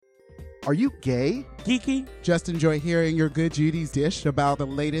Are you gay? Geeky? Just enjoy hearing your good Judy's dish about the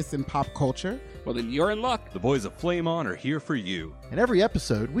latest in pop culture? Well, then you're in luck. The boys of Flame On are here for you. In every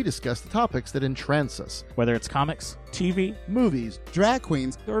episode, we discuss the topics that entrance us. Whether it's comics, TV, Movies, drag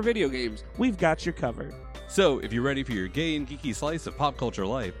queens, or video games, we've got you covered. So, if you're ready for your gay and geeky slice of pop culture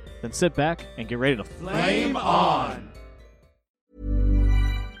life, then sit back and get ready to Flame on!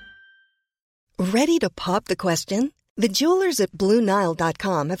 Ready to pop the question? The jewelers at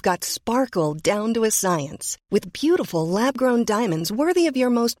BlueNile.com have got sparkle down to a science with beautiful lab-grown diamonds worthy of your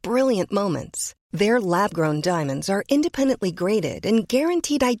most brilliant moments. Their lab-grown diamonds are independently graded and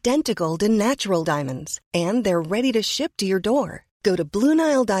guaranteed identical to natural diamonds, and they're ready to ship to your door. Go to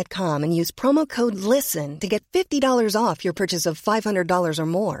BlueNile.com and use promo code LISTEN to get $50 off your purchase of $500 or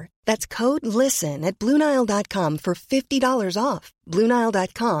more. That's code LISTEN at BlueNile.com for $50 off.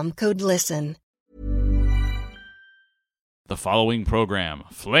 BlueNile.com, code LISTEN. The following program,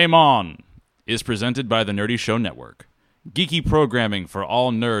 Flame On, is presented by the Nerdy Show Network. Geeky programming for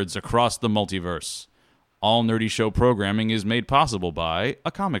all nerds across the multiverse. All Nerdy Show programming is made possible by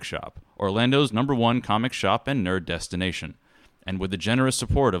A Comic Shop, Orlando's #1 comic shop and nerd destination, and with the generous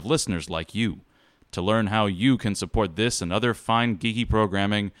support of listeners like you. To learn how you can support this and other fine geeky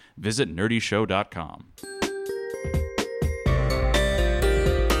programming, visit nerdyshow.com.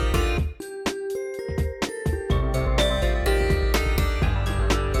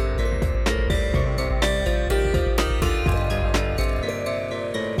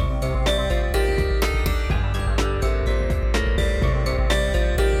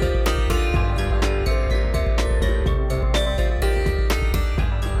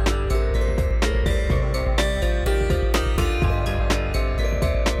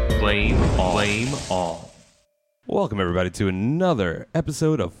 Flame On. Welcome everybody to another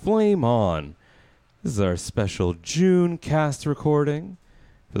episode of Flame On. This is our special June cast recording.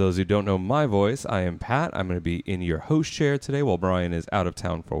 For those who don't know my voice, I am Pat. I'm going to be in your host chair today while Brian is out of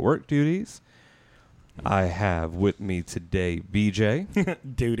town for work duties. I have with me today BJ.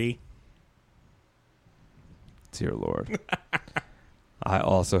 Duty. Dear Lord. I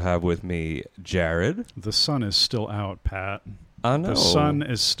also have with me Jared. The sun is still out, Pat. I know. The sun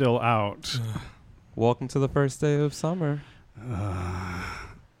is still out. Welcome to the first day of summer.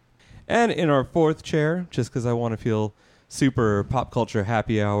 And in our fourth chair, just because I want to feel super pop culture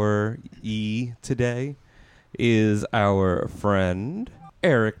happy hour-y today, is our friend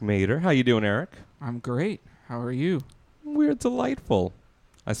Eric Mader. How you doing, Eric? I'm great. How are you? We're delightful.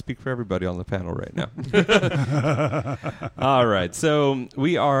 I speak for everybody on the panel right now. All right, so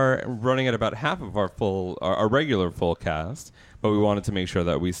we are running at about half of our regular full cast, but we wanted to make sure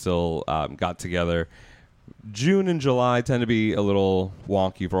that we still got together. June and July tend to be a little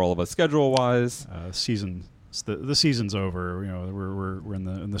wonky for all of us schedule-wise. The season's over. You know, we're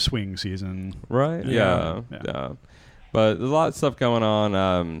in the swing season, right? Yeah. But there's a lot of stuff going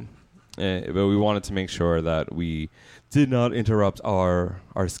on. But we wanted to make sure that we did not interrupt our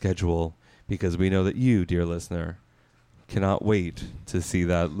schedule, because we know that you, dear listener, cannot wait to see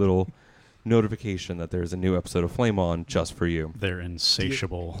that little notification that there's a new episode of Flame On just for you. They're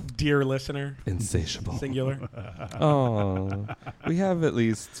insatiable. Dear listener. Insatiable. Singular. Oh, we have at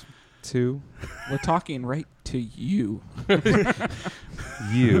least 2. We're talking right to you. We're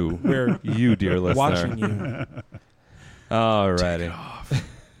you, dear listener. Watching you. All righty.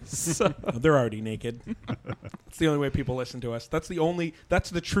 So. They're already naked. It's the only way people listen to us. That's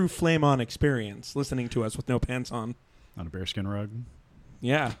the true Flame On experience, listening to us with no pants on. On a bearskin rug.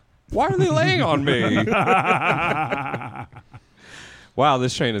 Yeah. Why are they laying on me? Wow,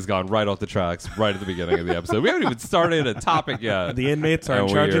 this train has gone right off the tracks right at the beginning of the episode. We haven't even started a topic yet. The inmates are in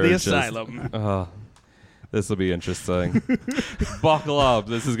charge of the asylum. This will be interesting. Buckle up.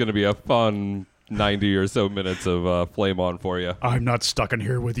 This is going to be a fun 90 or so minutes of Flame On for you. I'm not stuck in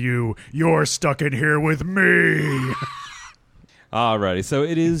here with you. You're stuck in here with me. Alrighty, so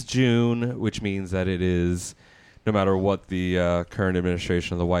it is June, which means that it is, no matter what the current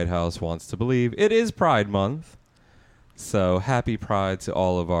administration of the White House wants to believe, it is Pride Month. So happy Pride to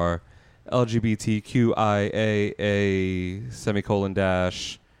all of our LGBTQIAA semicolon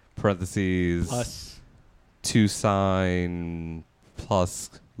 / parentheses plus 2 plus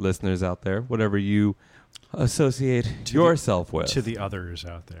listeners out there, whatever you associate yourself with. To the others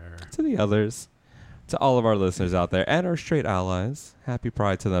out there. To the others. To all of our listeners out there and our straight allies. Happy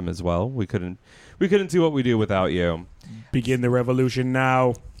Pride to them as well. We couldn't do what we do without you. Begin the revolution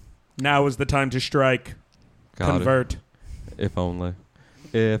now. Now is the time to strike. Convert. If only.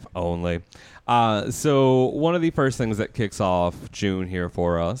 If only. So one of the first things that kicks off June here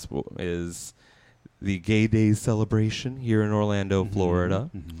for us is the Gay Days celebration here in Orlando, Florida.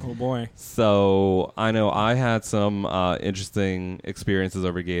 Oh boy. So I know I had some interesting experiences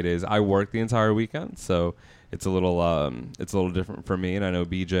over Gay Days. I worked the entire weekend, so it's a little different for me. And I know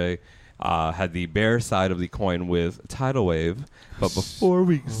BJ had the bear side of the coin with Tidal Wave. But before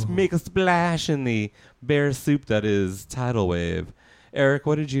we make a splash in the bear soup that is Tidal Wave, Eric,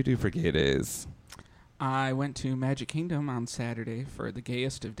 what did you do for Gay Days? I went to Magic Kingdom on Saturday for the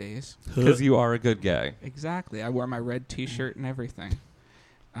gayest of days. Because you are a good gay. Exactly. I wore my red T-shirt and everything.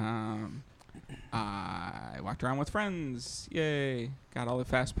 I walked around with friends. Yay. Got all the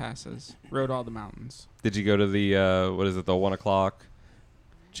fast passes. Rode all the mountains. Did you go to the, the 1 o'clock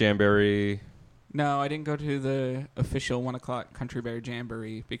Jamboree? No, I didn't go to the official 1 o'clock Country Bear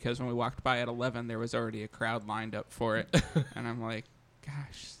Jamboree because when we walked by at 11, there was already a crowd lined up for it. And I'm like,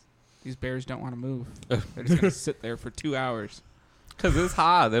 gosh, these bears don't want to move. They're just going to sit there for 2 hours. Because it's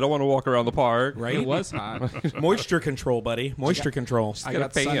hot. They don't want to walk around the park. Right? It was hot. Moisture control, buddy. Moisture control. I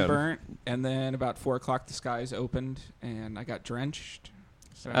got sunburnt, and then about 4 o'clock the skies opened, and I got drenched.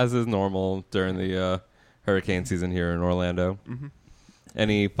 So. As is normal during the hurricane season here in Orlando. Mm-hmm.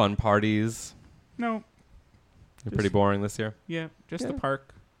 Any fun parties? No. You're pretty boring this year? Yeah, just the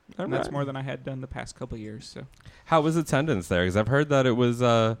park. And that's more than I had done the past couple of years. So, how was attendance there? Because I've heard that it was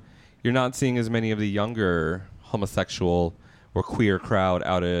you're not seeing as many of the younger homosexual or queer crowd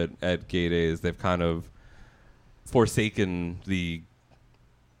out at Gay Days. They've kind of forsaken the,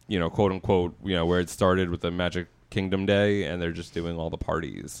 quote unquote, where it started with the Magic Kingdom Day, and they're just doing all the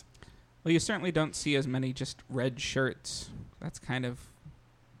parties. Well, you certainly don't see as many just red shirts. That's kind of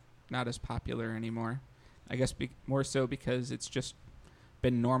not as popular anymore. I guess more so because it's just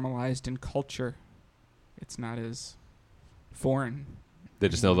been normalized in culture. It's not as foreign. They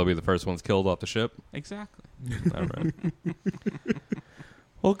just know they'll be the first ones killed off the ship? Exactly. All right.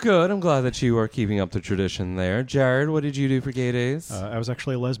 Well, good. I'm glad that you are keeping up the tradition there. Jared, what did you do for Gay Days? I was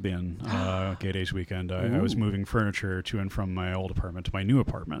actually a lesbian Gay Days weekend. I was moving furniture to and from my old apartment to my new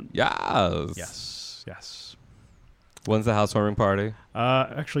apartment. Yes. Yes. When's the housewarming party?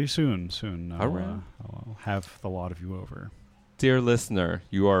 Actually, soon. All right. I'll have the lot of you over. Dear listener,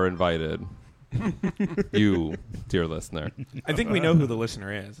 you are invited. You, dear listener. I think we know who the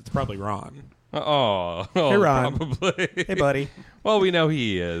listener is. It's probably Ron. Hey, Ron. Probably. Hey, buddy. Well, we know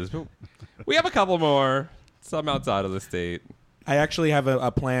he is. But we have a couple more. Some outside of the state. I actually have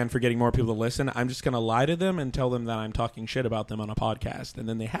a plan for getting more people to listen. I'm just going to lie to them and tell them that I'm talking shit about them on a podcast, and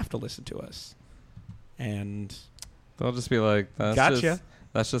then they have to listen to us. And they'll just be like, Gotcha.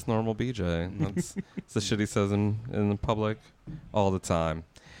 That's just normal BJ. That's the shit he says in the public all the time.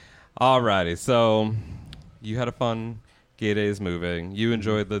 Alrighty, so you had a fun Gay Days moving. You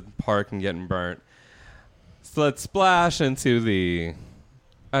enjoyed the park and getting burnt. So let's splash into the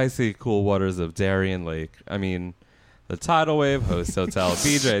icy cool waters of Darien Lake. I mean, the Tidal Wave Host Hotel.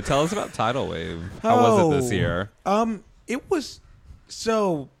 BJ, tell us about Tidal Wave. How was it this year? It was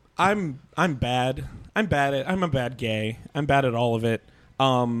so I'm bad. I'm a bad gay. I'm bad at all of it.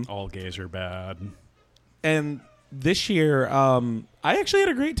 All gays are bad. And this year, I actually had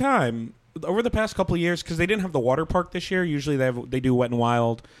a great time. Over the past couple of years, because they didn't have the water park this year. Usually they do Wet and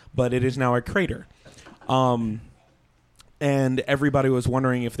Wild, but it is now a Crater. And everybody was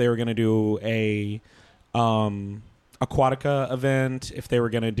wondering if they were going to do a Aquatica event, if they were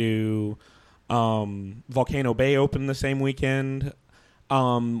going to do Volcano Bay open the same weekend.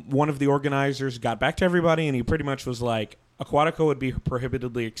 One of the organizers got back to everybody, and he pretty much was like, Aquatica would be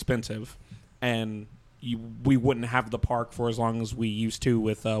prohibitively expensive, and we wouldn't have the park for as long as we used to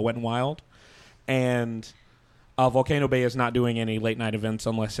with Wet and Wild. And Volcano Bay is not doing any late night events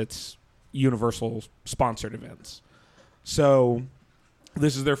unless it's Universal sponsored events. So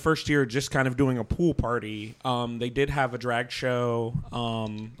this is their first year just kind of doing a pool party. They did have a drag show.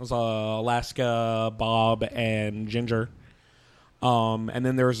 It was Alaska, Bob, and Ginger. And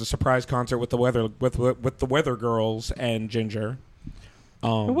then there was a surprise concert with the Weather Girls and Ginger.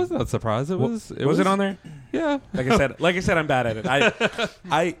 It wasn't a surprise. It was it on there? Yeah. Like I said, I'm bad at it.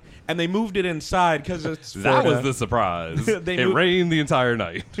 And they moved it inside because it's that was the surprise. It rained the entire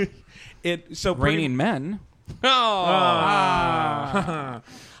night. Raining men. But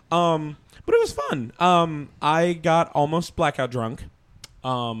it was fun. I got almost blackout drunk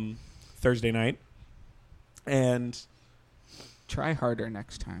Thursday night, and try harder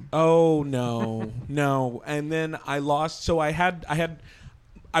next time. Oh no. And then I lost. So I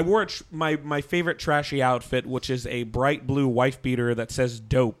wore my favorite trashy outfit, which is a bright blue wife beater that says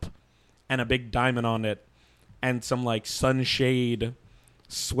 "dope" and a big diamond on it, and some like sunshade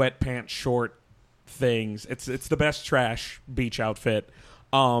sweatpants short things. It's the best trash beach outfit.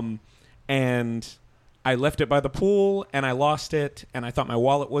 And I left it by the pool, and I lost it, and I thought my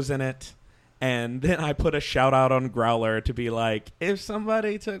wallet was in it. And then I put a shout out on Growler to be like, if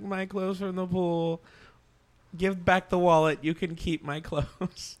somebody took my clothes from the pool, give back the wallet. You can keep my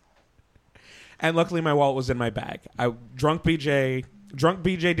clothes. And luckily my wallet was in my bag. Drunk BJ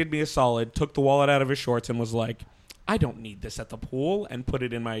did me a solid, took the wallet out of his shorts and was like, I don't need this at the pool, and put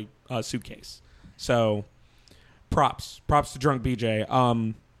it in my suitcase. So props to Drunk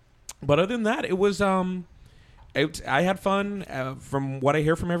BJ. But other than that, it was I had fun. From what I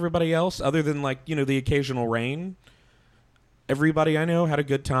hear from everybody else, other than the occasional rain, everybody I know had a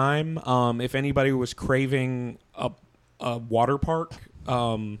good time. If anybody was craving a water park,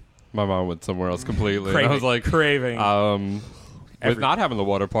 my mom went somewhere else completely. Craving, I was like, craving. With not having the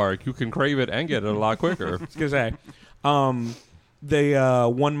water park, you can crave it and get it a lot quicker. I was gonna say, the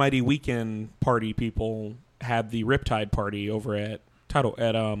One Mighty Weekend party people had the Riptide party over at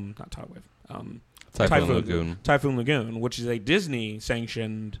Typhoon Lagoon, which is a Disney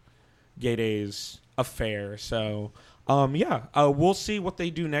sanctioned Gay Days affair. So, we'll see what they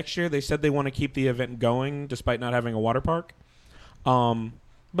do next year. They said they want to keep the event going despite not having a water park.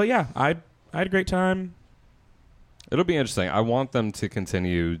 But yeah, I had a great time. It'll be interesting. I want them to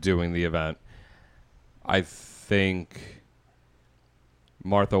continue doing the event. I think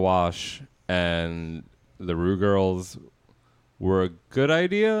Martha Wash and the Rue Girls were a good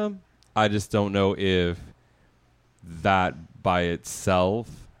idea. I just don't know if that by itself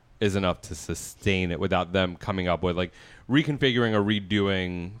is enough to sustain it without them coming up with reconfiguring or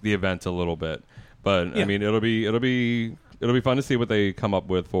redoing the event a little bit. But yeah. I mean, it'll be fun to see what they come up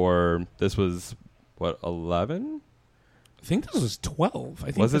with for this. Was what, 11? I think this was 12. I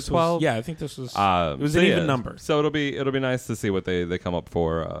think was it 12? Yeah, I think this was. It was an even number. So it'll be nice to see what they come up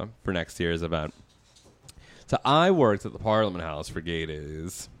for next year's event. So I worked at the Parliament House for Gay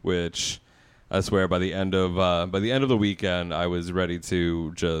Days, which I swear by the end of the weekend I was ready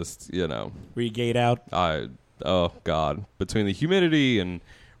to just Were you gayed out? Oh God! Between the humidity and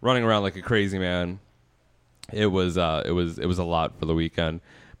running around like a crazy man, it was a lot for the weekend.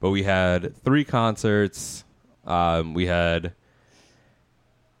 But we had 3 concerts. We had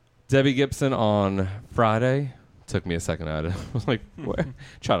Debbie Gibson on Friday. Took me a second. I was like,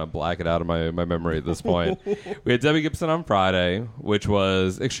 trying to black it out of my memory at this point. We had Debbie Gibson on Friday, which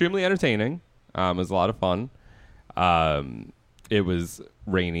was extremely entertaining. It was a lot of fun. It was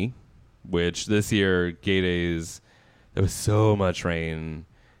rainy, which this year, Gay Days, there was so much rain.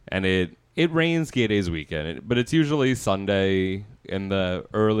 And it rains Gay Days weekend, but it's usually Sunday in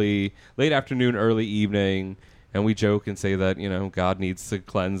the late afternoon, early evening. And we joke and say that, God needs to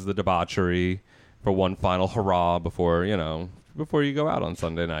cleanse the debauchery for one final hurrah before you go out on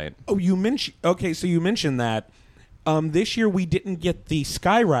Sunday night. Oh, you mentioned that. This year we didn't get the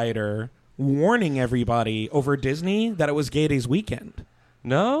Skyrider warning everybody over Disney that it was Gay Days weekend.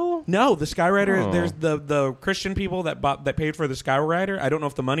 No, the Skyrider. Oh. There's the Christian people that paid for the Skyrider. I don't know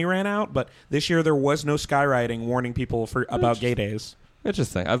if the money ran out, but this year there was no Skyriding warning people about Gay Days.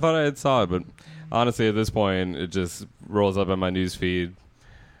 Interesting. I thought I had saw it, but honestly, at this point, it just rolls up on my news feed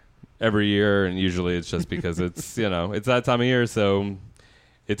every year, and usually it's just because it's it's that time of year, so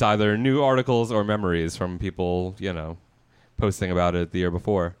it's either new articles or memories from people posting about it the year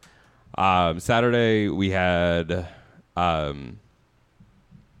before. Saturday we had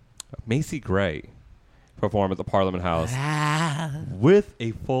Macy Gray perform at the Parliament House with a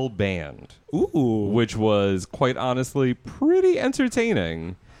full band. Ooh, which was quite honestly pretty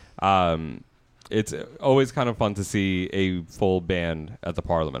entertaining. It's always kind of fun to see a full band at the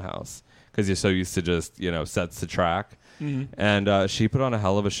Parliament House because you're so used to just sets to track. Mm-hmm. And she put on a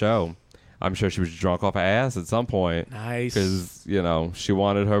hell of a show. I'm sure she was drunk off her ass at some point. Nice, because she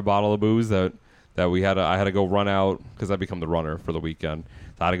wanted her bottle of booze that I had to go run out because I become the runner for the weekend.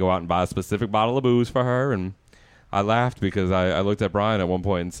 So I had to go out and buy a specific bottle of booze for her, and I laughed because I looked at Brian at one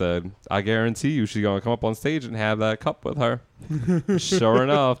point and said, I guarantee you she's going to come up on stage and have that cup with her. Sure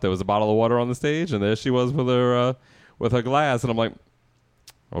enough, there was a bottle of water on the stage, and there she was with her glass. And I'm like,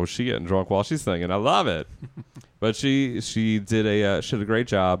 oh, she getting drunk while she's singing. I love it. But she did a great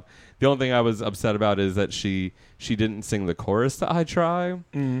job. The only thing I was upset about is that she didn't sing the chorus to I Try.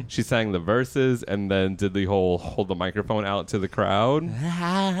 Mm. She sang the verses and then did the whole hold the microphone out to the crowd.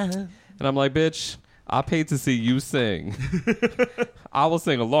 And I'm like, bitch, I paid to see you sing. I will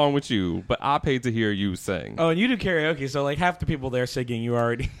sing along with you, but I paid to hear you sing. Oh, and you do karaoke, so half the people there singing, you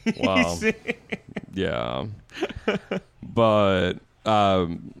already well, sing. Yeah. But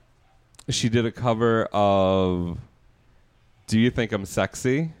she did a cover of Do You Think I'm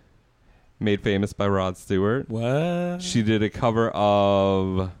Sexy? Made famous by Rod Stewart. What? She did a cover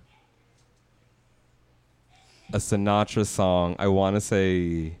of a Sinatra song. I want to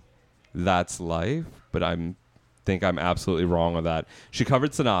say That's Life, but think I'm absolutely wrong on that. She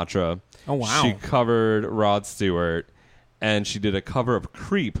covered Sinatra. Oh, wow. She covered Rod Stewart, and she did a cover of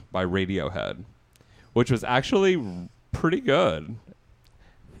Creep by Radiohead, which was actually pretty good.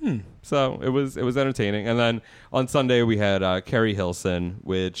 So it was entertaining. And then on Sunday we had Carrie Hilson,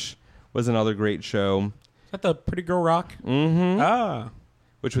 which was another great show. Is that the Pretty Girl Rock? Mm-hmm. Ah.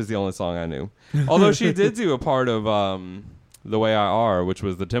 Which was the only song I knew. Although she did do a part of The Way I Are, which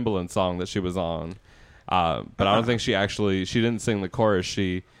was the Timbaland song that she was on. But I don't think she didn't sing the chorus.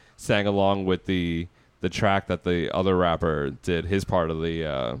 She sang along with the track that the other rapper did, his part of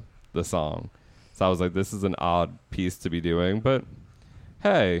the song. So I was like, this is an odd piece to be doing, but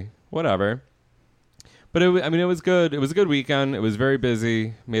hey, whatever. But it was good. It was a good weekend. It was very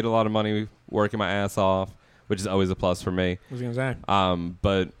busy. Made a lot of money working my ass off, which is always a plus for me. I was gonna say.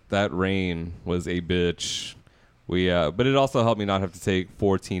 But that rain was a bitch. But it also helped me not have to take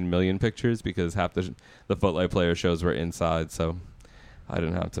 14 million pictures because half the Footlight Player shows were inside, so I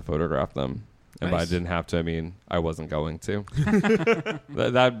didn't have to photograph them. And by I didn't have to, I mean I wasn't going to.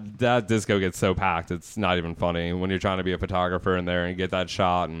 that disco gets so packed, it's not even funny when you're trying to be a photographer in there and get that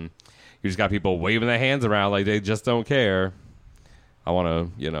shot, and you just got people waving their hands around like they just don't care. I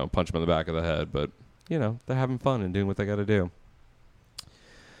want to, punch them in the back of the head, but they're having fun and doing what they got to do.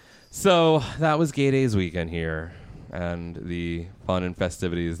 So that was Gay Days weekend here, and the fun and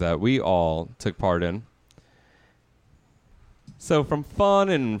festivities that we all took part in. So from fun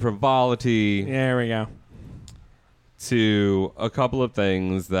and frivolity, there we go, to a couple of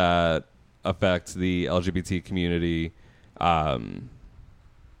things that affect the LGBT community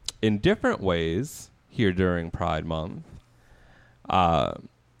in different ways here during Pride Month.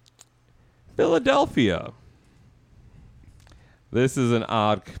 Philadelphia. This is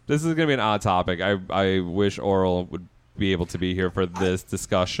going to be an odd topic. I wish Oral would be able to be here for this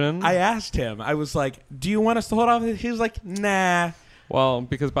discussion. I asked him. I was like, do you want us to hold off? He was like, nah. Well,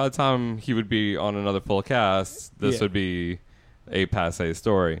 because by the time he would be on another full cast, this would be a passé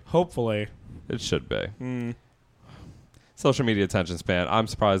story. Hopefully. It should be. Social media attention span. I'm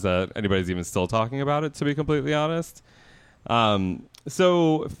surprised that anybody's even still talking about it, to be completely honest.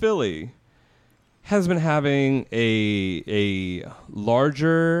 So Philly has been having a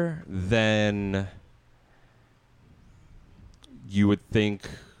larger than you would think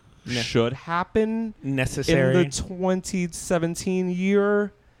should happen necessary in the 2017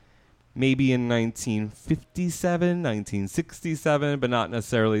 year, maybe in 1957, 1967, but not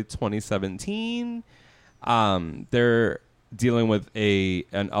necessarily 2017. They're dealing with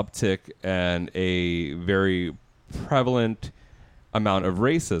an uptick and a very prevalent amount of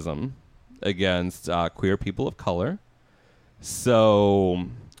racism against queer people of color. So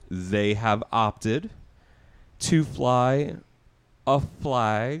they have opted to fly a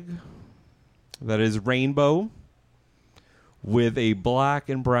flag that is rainbow with a black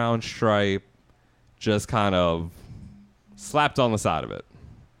and brown stripe just kind of slapped on the side of it.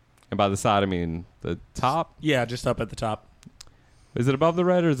 And by the side, I mean the top? Yeah, just up at the top. Is it above the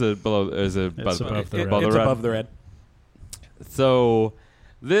red or is it below? Is it above the red? It's above the red. So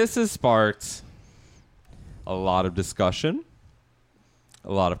this has sparked a lot of discussion,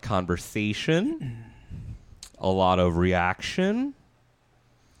 a lot of conversation, a lot of reaction,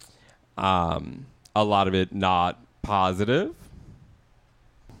 a lot of it not positive.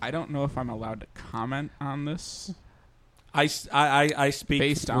 I don't know if I'm allowed to comment on this. I speak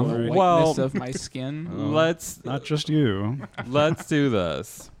based on the whiteness of my skin. Let's not just you. Let's do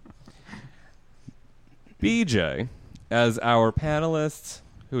this. BJ, as our panelist,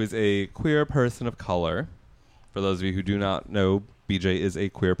 who is a queer person of color. For those of you who do not know, BJ is a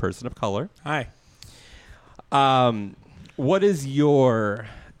queer person of color. Hi. What is your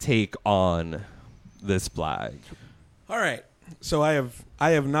take on this flag? All right. So I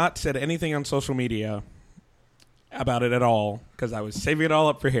have not said anything on social media about it at all because I was saving it all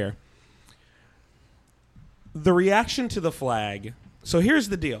up for here. The reaction to the flag. So here's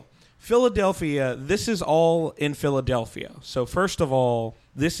the deal. Philadelphia, this is all in Philadelphia. So first of all,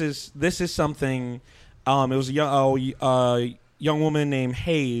 this is something. It was a young woman named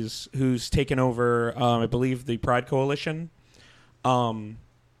Hayes who's taken over, I believe, the Pride Coalition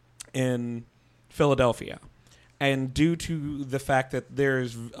in Philadelphia. And due to the fact that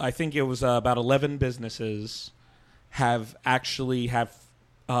there's, I think it was about 11 businesses have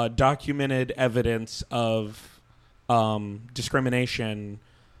documented evidence of discrimination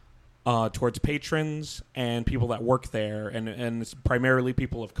towards patrons and people that work there, and it's primarily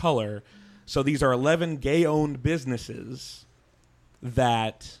people of color. So these are 11 gay-owned businesses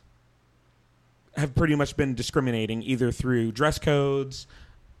that have pretty much been discriminating either through dress codes,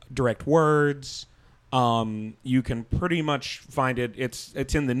 direct words. You can pretty much find it.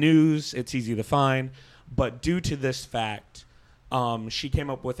 It's in the news. It's easy to find. But due to this fact, she came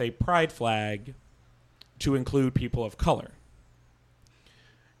up with a pride flag to include people of color.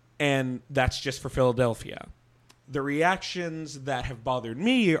 And that's just for Philadelphia. The reactions that have bothered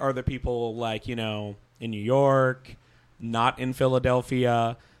me are the people like, in New York, not in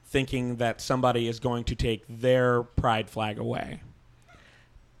Philadelphia, thinking that somebody is going to take their pride flag away.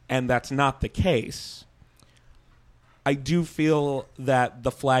 And that's not the case. I do feel that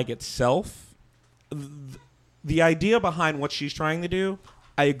the flag itself, the idea behind what she's trying to do,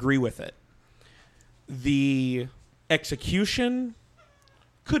 I agree with it. The execution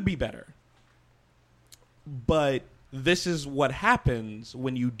could be better. But this is what happens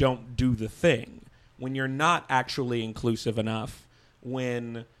when you don't do the thing. When you're not actually inclusive enough.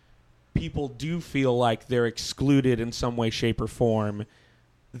 When people do feel like they're excluded in some way, shape, or form,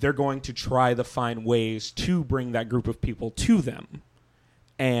 they're going to try to find ways to bring that group of people to them.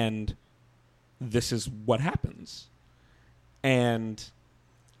 And this is what happens. And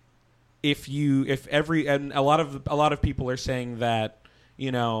and a lot of people are saying that,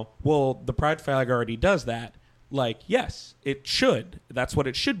 well, the pride flag already does that. Like, yes, it should. That's what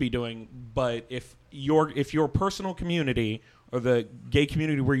it should be doing. But if your personal community or the gay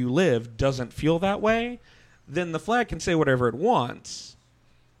community where you live doesn't feel that way, then the flag can say whatever it wants.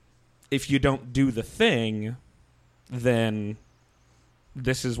 If you don't do the thing, then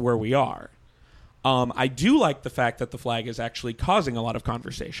this is where we are. I do like the fact that the flag is actually causing a lot of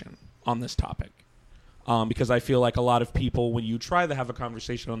conversation on this topic. Because I feel like a lot of people, when you try to have a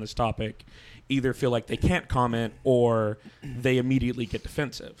conversation on this topic, either feel like they can't comment or they immediately get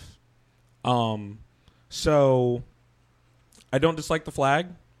defensive. So I don't dislike the flag.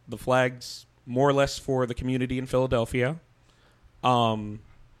 The flag's more or less for the community in Philadelphia. And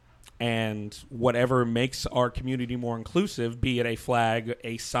whatever makes our community more inclusive, be it a flag,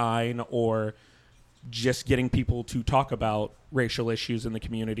 a sign, or just getting people to talk about racial issues in the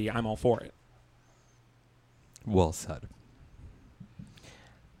community, I'm all for it. Well said.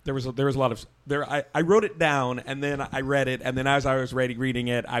 There was a lot of I wrote it down and then I read it, and then as I was reading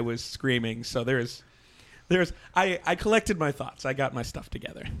it, I was screaming. So I collected my thoughts. I got my stuff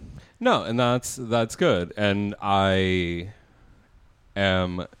together. No, and that's good. And I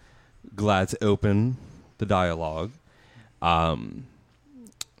am glad to open the dialogue. A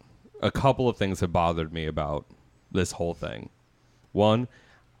couple of things have bothered me about this whole thing. One,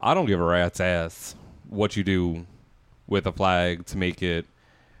 I don't give a rat's ass what you do with a flag to make it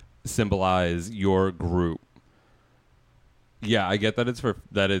symbolize your group. Yeah, I get that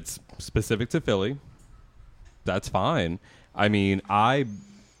it's specific to Philly. That's fine. I mean, I,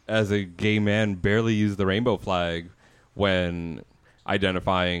 as a gay man, barely use the rainbow flag when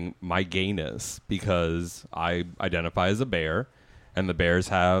identifying my gayness because I identify as a bear, and the bears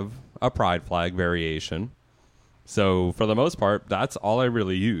have a pride flag variation. So for the most part, that's all I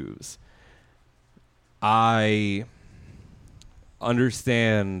really use. I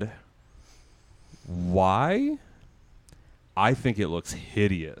understand why. I think it looks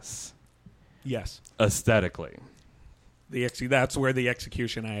hideous. Yes. Aesthetically. That's where the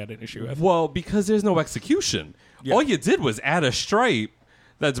execution I had an issue with. Well, because there's no execution. Yeah. All you did was add a stripe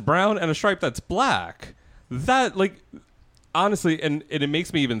that's brown and a stripe that's black. That, like, honestly, and it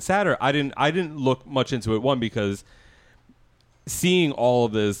makes me even sadder. I didn't look much into it. One, because seeing all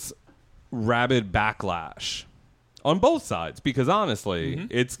of this rabid backlash on both sides, because honestly,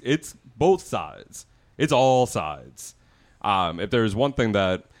 it's both sides. It's all sides. If there's one thing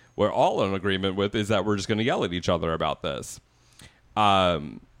that we're all in agreement with, is that we're just going to yell at each other about this. What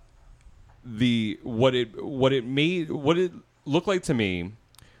it looked like to me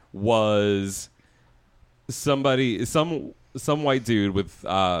was some white dude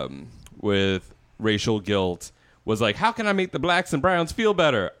with racial guilt was like, how can I make the blacks and browns feel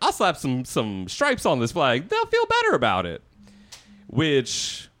better? I'll slap some stripes on this flag. They'll feel better about it.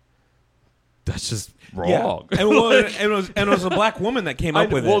 Which, that's just wrong. Yeah. And it was a black woman that came up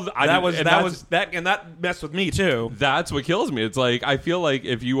with it. That messed with me too. That's what kills me. It's like, I feel like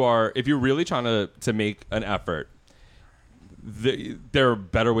if you're really trying to make an effort, there are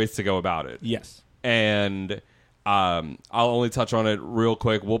better ways to go about it. Yes. And I'll only touch on it real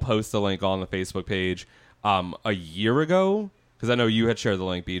quick. We'll post the link on the Facebook page. A year ago, because I know you had shared the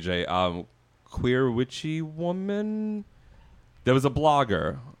link, BJ. Queer Witchy Woman. There was a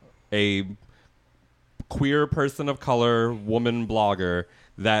blogger, a queer person of color woman blogger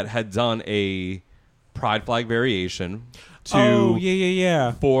that had done a pride flag variation. Oh,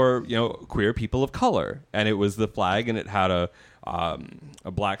 yeah. for queer people of color, and it was the flag, and it had a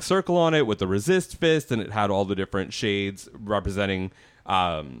black circle on it with the resist fist, and it had all the different shades representing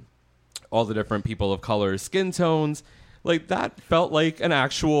all the different people of color skin tones. Like, that felt like an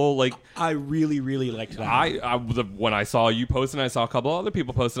actual, like... I really, really liked that. When I saw you post and I saw a couple other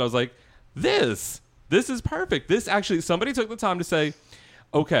people post it, I was like, this is perfect. This actually, somebody took the time to say,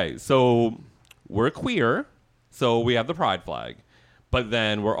 okay, so we're queer, so we have the pride flag, but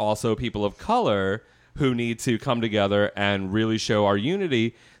then we're also people of color who need to come together and really show our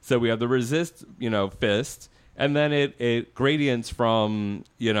unity. So we have the resist, fist, and then it gradients from,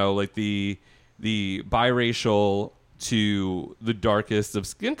 like the biracial to the darkest of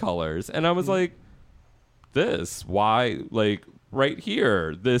skin colors. And I was like, why, like, right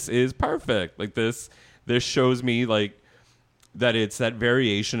here, this is perfect. Like, this shows me, like, that it's that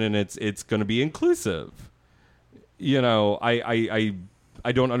variation, and it's going to be inclusive. I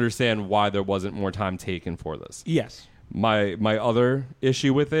don't understand why there wasn't more time taken for this. Yes. My other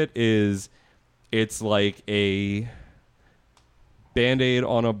issue with it is it's like a Band-Aid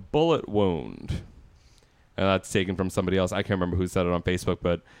on a bullet wound. And that's taken from somebody else. I can't remember who said it on Facebook,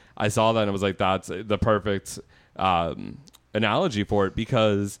 but I saw that and it was like, that's the perfect analogy for it,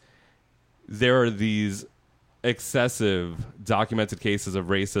 because there are these excessive documented cases of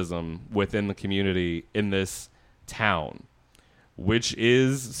racism within the community in this town, which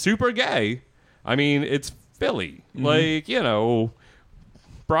is super gay. I mean, it's Philly. Like,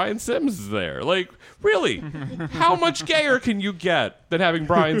 Brian Sims is there. Like, really, how much gayer can you get than having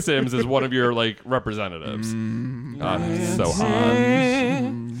Brian Sims as one of your, like, representatives? So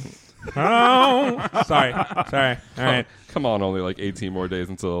hot. Oh, sorry. All right. Come on, only like 18 more days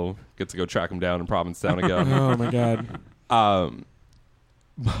until get to go track him down in Provincetown again. Oh my God.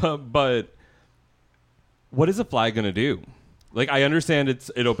 But what is a flag going to do? Like, I understand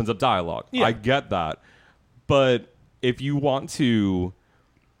it opens up dialogue. Yeah. I get that. But if you want to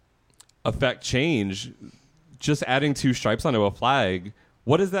affect change, just adding 2 stripes onto a flag,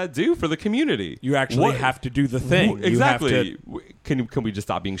 what does that do for the community? You actually have to do the thing. Exactly. Can we just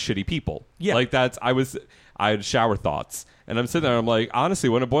stop being shitty people? Yeah. Like, I had shower thoughts, and I'm sitting there, I'm like, honestly,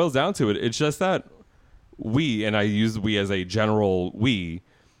 when it boils down to it, it's just that we, and I use we as a general we,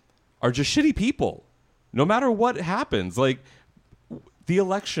 are just shitty people. No matter what happens, like the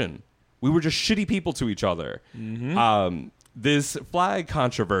election, we were just shitty people to each other. Mm-hmm. This flag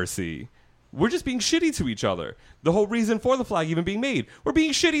controversy, we're just being shitty to each other. The whole reason for the flag even being made, we're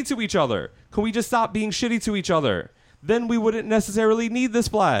being shitty to each other. Can we just stop being shitty to each other? Then we wouldn't necessarily need this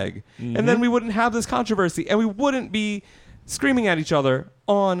flag. Mm-hmm. And then we wouldn't have this controversy. And we wouldn't be screaming at each other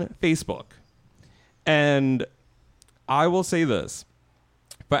on Facebook. And I will say this,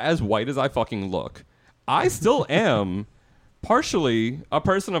 but as white as I fucking look, I still am partially a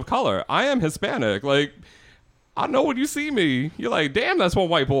person of color. I am Hispanic. Like, I know when you see me, you're like, damn, that's one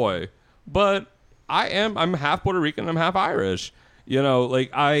white boy. But I'm half Puerto Rican, I'm half Irish.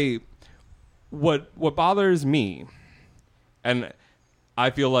 Like, what bothers me, and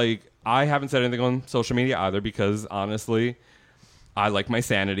I feel like I haven't said anything on social media either, because honestly, I like my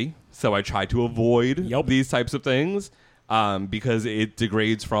sanity. So I try to avoid these types of things, because it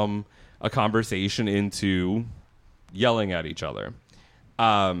degrades from a conversation into yelling at each other.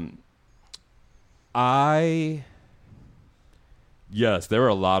 Yes, there are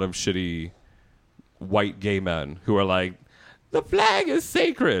a lot of shitty white gay men who are like, the flag is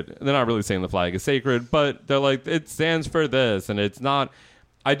sacred. And they're not really saying the flag is sacred, but they're like, it stands for this, and it's not.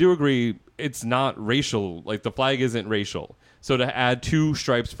 I do agree, it's not racial. Like, the flag isn't racial. So to add 2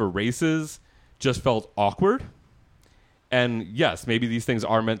 stripes for races just felt awkward. And yes, maybe these things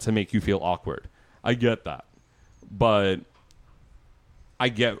are meant to make you feel awkward. I get that. But I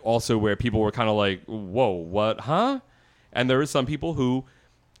get also where people were kind of like, whoa, what, huh? And there were some people who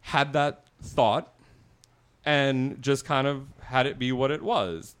had that thought and just kind of had it be what it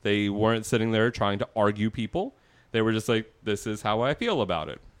was. They weren't sitting there trying to argue people. They were just like, this is how I feel about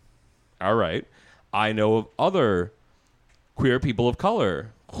it. All right. I know of other queer people of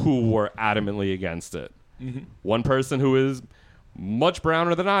color who were adamantly against it. Mm-hmm. One person who is much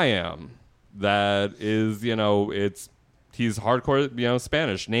browner than I am, that is, he's hardcore,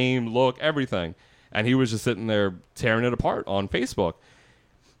 Spanish, name, look, everything. And he was just sitting there tearing it apart on Facebook.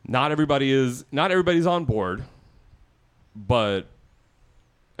 Not everybody's on board, but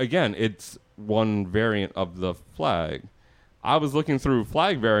again, it's one variant of the flag. I was looking through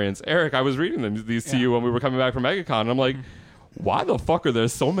flag variants. Eric, I was reading these to you when we were coming back from MegaCon, and I'm like, why the fuck are there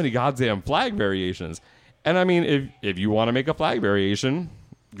so many goddamn flag variations? And I mean, if you want to make a flag variation,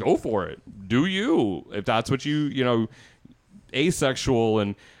 go for it. Do you? If that's what asexual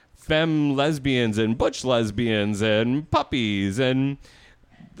and femme lesbians and butch lesbians and puppies and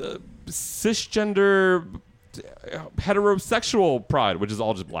cisgender heterosexual pride, which is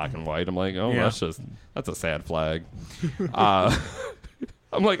all just black and white. I'm like, oh, that's a sad flag.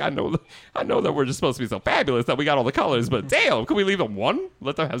 I'm like, I know that we're just supposed to be so fabulous that we got all the colors, but damn, can we leave them one?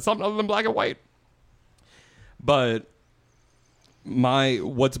 Let them have something other than black and white. But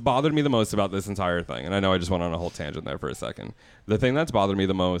what's bothered me the most about this entire thing, and I know I just went on a whole tangent there for a second. The thing that's bothered me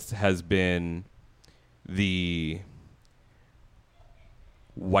the most has been the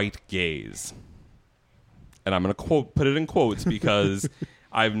white gaze. And I'm going to put it in quotes because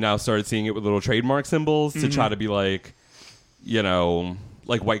I've now started seeing it with little trademark symbols to try to be like, you know,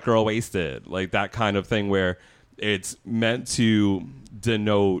 like white girl wasted, like that kind of thing where it's meant to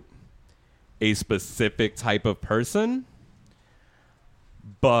denote a specific type of person.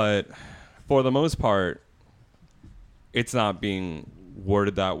 But for the most part, it's not being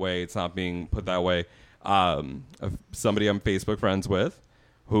worded that way. It's not being put that way. Somebody I'm Facebook friends with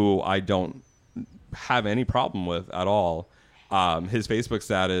who I don't have any problem with at all. His Facebook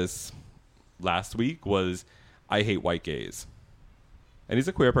status last week was, I hate white gays. And he's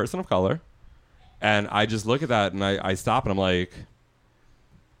a queer person of color. And I just look at that and I stop and I'm like,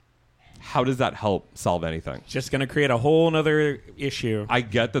 how does that help solve anything? Just going to create a whole nother issue. I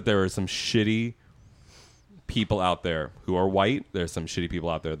get that there are some shitty people out there who are white. There's some shitty people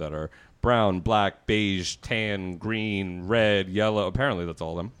out there that are brown, black, beige, tan, green, red, yellow. Apparently that's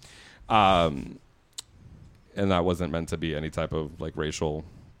all of them. And that wasn't meant to be any type of like racial,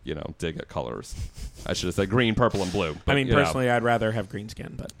 you know, dig at colors. I should have said green, purple, and blue. But, I mean, personally, I'd rather have green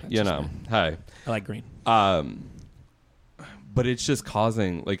skin, but you know, hey, I like green. But it's just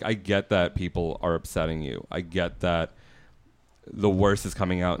causing, like, I get that people are upsetting you. I get that the worst is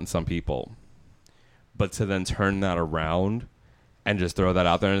coming out in some people. But to then turn that around and just throw that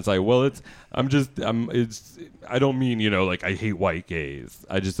out there, and it's like, well, I don't mean, you know, like, I hate white gays.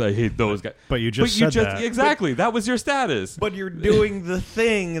 I hate those guys. But you just said that. Exactly. That was your status. But you're doing the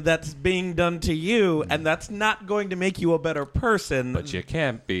thing that's being done to you, and that's not going to make you a better person. But you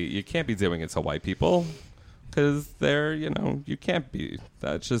can't be doing it to white people. Because they're, you know, you can't be.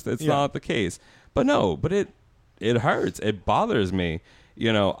 That's just, it's not the case. But no, but it hurts. It bothers me.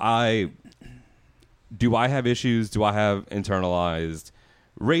 You know, do I have issues? Do I have internalized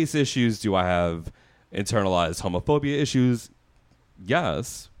race issues? Do I have internalized homophobia issues?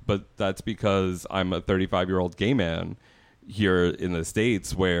 Yes, but that's because I'm a 35-year-old gay man here in the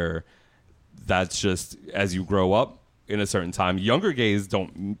States where that's just, as you grow up in a certain time, younger gays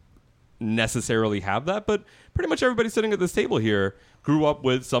don't necessarily have that, but pretty much everybody sitting at this table here grew up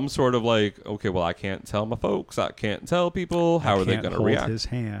with some sort of like, okay, well, I can't tell my folks, I can't tell people, how are they going to react? His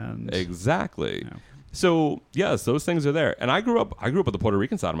hand. Exactly. Yeah. So yes, those things are there. And I grew up with the Puerto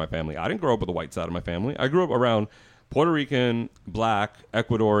Rican side of my family. I didn't grow up with the white side of my family. I grew up around Puerto Rican, black,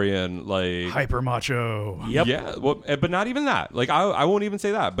 Ecuadorian, like hyper macho. Yep. Yeah, well, but not even that. Like I won't even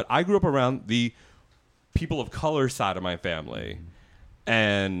say that. But I grew up around the people of color side of my family,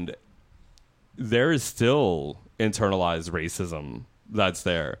 and there is still internalized racism that's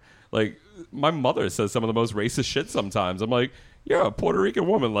there. Like, my mother says some of the most racist shit sometimes. I'm like, you're a Puerto Rican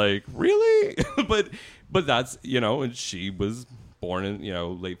woman. Like, really? but that's, you know, and she was born in, you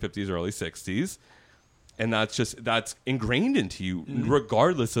know, late 50s, early 60s. And that's ingrained into you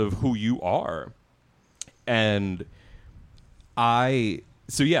regardless of who you are. And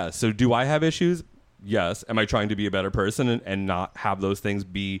so do I have issues? Yes. Am I trying to be a better person and not have those things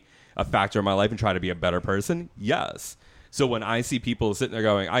be a factor in my life and try to be a better person? Yes. So when I see people sitting there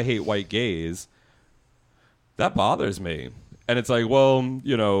going, I hate white gays, that bothers me. And it's like, well,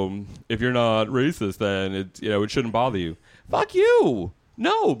 you know, if you're not racist, then it shouldn't bother you. Fuck you.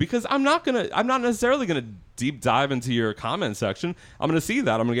 No, because I'm not necessarily gonna deep dive into your comment section. I'm gonna see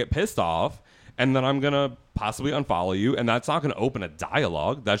that, I'm gonna get pissed off, and then I'm gonna possibly unfollow you, and that's not gonna open a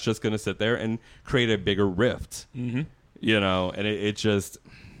dialogue. That's just gonna sit there and create a bigger rift. Mm-hmm. You know, and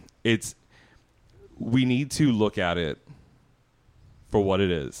we need to look at it for what it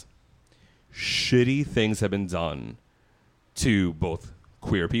is. Shitty things have been done to both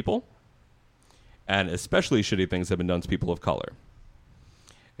queer people, and especially shitty things have been done to people of color.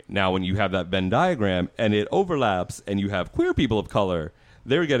 Now, when you have that Venn diagram and it overlaps and you have queer people of color,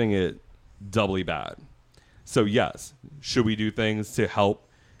 they're getting it doubly bad. So yes, should we do things to help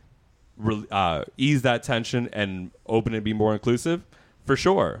ease that tension and open it, be more inclusive? For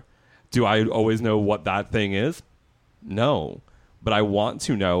sure. Do I always know what that thing is? No. But I want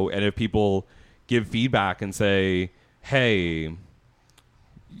to know, and if people give feedback and say, hey,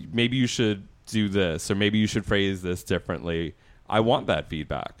 maybe you should do this, or maybe you should phrase this differently, I want that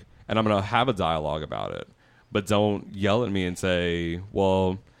feedback, and I'm going to have a dialogue about it. But don't yell at me and say,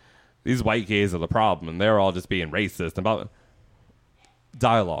 well, these white gays are the problem, and they're all just being racist. About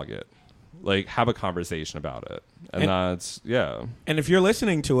dialogue it. Like, have a conversation about it. And that's, yeah. And if you're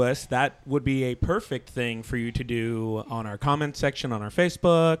listening to us, that would be a perfect thing for you to do on our comment section on our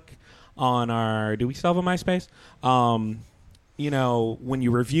Facebook, on our, do we still have a MySpace? You know, when you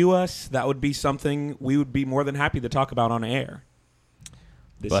review us, that would be something we would be more than happy to talk about on air.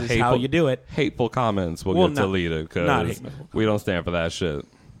 This is how you do it. Hateful comments will get deleted because we don't stand for that shit.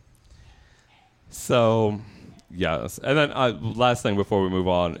 So, yes. And then last thing before we move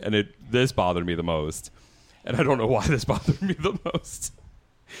on, and this bothered me the most. And I don't know why this bothered me the most.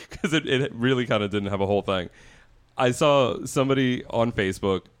 Because it really kind of didn't have a whole thing. I saw somebody on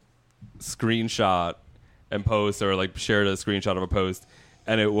Facebook screenshot and post, or like shared a screenshot of a post,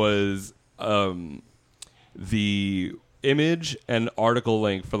 and it was the image and article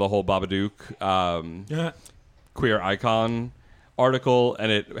link for the whole Babadook queer icon article,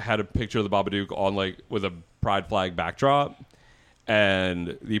 and it had a picture of the Babadook on like with a pride flag backdrop.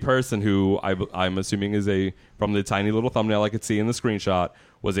 And the person who I'm assuming is from the tiny little thumbnail I could see in the screenshot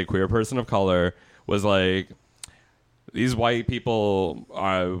was a queer person of color, was like, these white people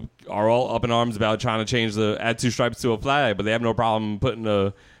are all up in arms about trying to add two stripes to a flag, but they have no problem putting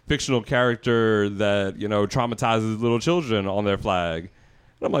a fictional character that, you know, traumatizes little children on their flag.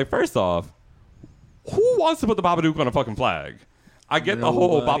 And I'm like, first off, who wants to put the Babadook on a fucking flag? I get the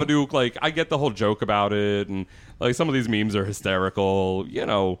whole Babadook, like, I get the whole joke about it, and, like, some of these memes are hysterical, you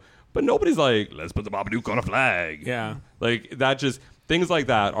know, but nobody's like, let's put the Babadook on a flag. Yeah. Like, that just, things like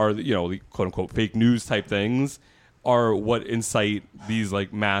that are, you know, the quote-unquote fake news type things are what incite these,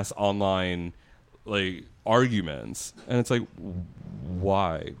 like, mass online, like, arguments. And it's like,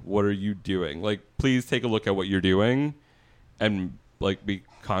 why? What are you doing? Like, please take a look at what you're doing and, like, be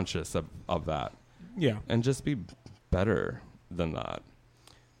conscious of that. Yeah. And just be better than that.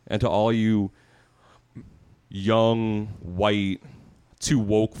 And to all you young, white, too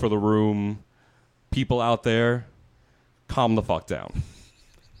woke for the room people out there, calm the fuck down.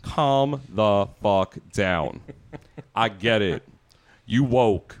 Calm the fuck down. I get it. You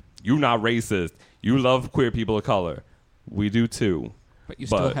woke. You not racist. You love queer people of color. We do too. But you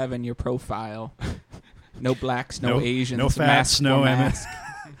still have in your profile no blacks, no Asians, no fats, no mask.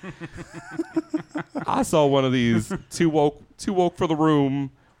 I saw one of these too woke for the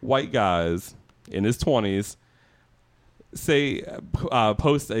room white guys in his 20s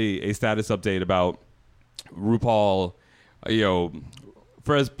post a status update about RuPaul, you know,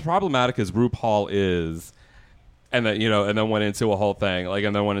 for as problematic as RuPaul is, and then, you know, and then went into a whole thing, like,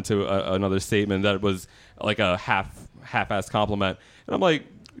 and then went into another statement that was like a half-assed compliment. And I'm like,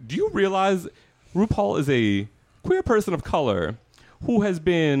 do you realize RuPaul is a queer person of color who has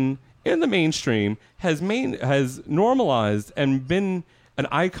been in the mainstream, has normalized and been an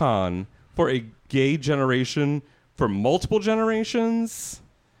icon for a gay generation for multiple generations?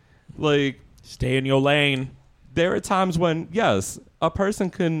 Like, stay in your lane. There are times when, yes, a person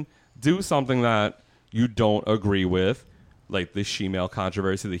can do something that you don't agree with, like the she-male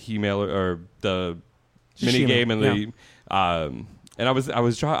controversy, the he-male or the minigame, and the and I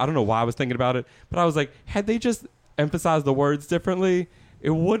was trying, I don't know why I was thinking about it, but I was like, had they just emphasized the words differently,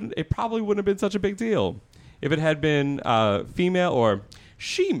 it probably wouldn't have been such a big deal. If it had been female or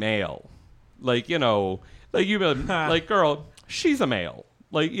she-male, like, you know, like you've been like, girl, she's a male.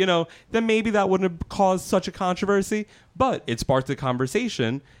 Like, you know, then maybe that wouldn't have caused such a controversy, but it sparked a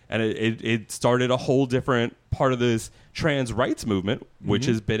conversation, and it started a whole different part of this trans rights movement, which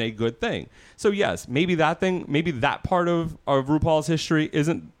has been a good thing. So yes, maybe that part of RuPaul's history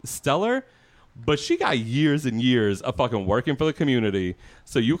isn't stellar, but she got years and years of fucking working for the community.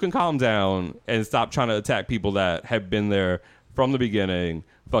 So you can calm down and stop trying to attack people that have been there from the beginning,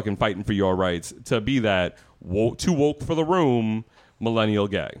 fucking fighting for your rights, to be that too woke for the room millennial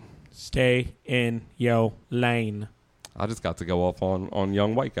gay. Stay in your lane. I just got to go off on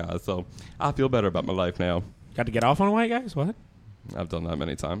young white guys, so I feel better about my life now. Got to get off on white guys? What? I've done that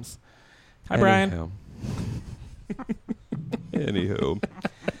many times. Hi, Brian. Anywho.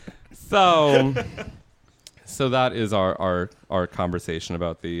 So that is our conversation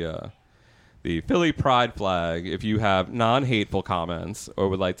about the Philly Pride flag. If you have non-hateful comments or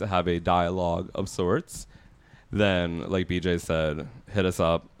would like to have a dialogue of sorts, then, like BJ said, hit us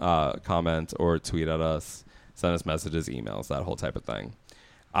up, comment, or tweet at us, send us messages, emails, that whole type of thing.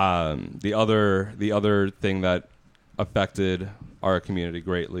 The other thing that affected our community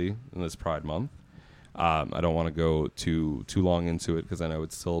greatly in this Pride Month, I don't want to go too long into it because I know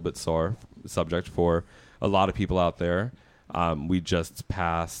it's still a bit sore subject for a lot of people out there. We just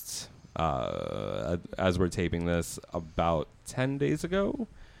passed, as we're taping this, about 10 days ago,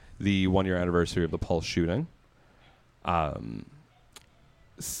 the 1-year anniversary of the Pulse shooting.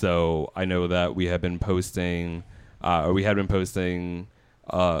 So I know that we had been posting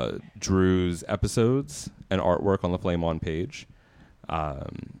Drew's episodes and artwork on the Flame On page.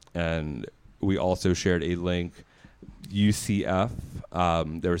 And we also shared a link, UCF.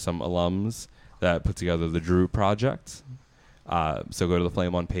 There were some alums that put together the Drew Project. So go to the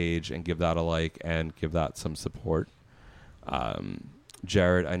Flame On page and give that a like and give that some support.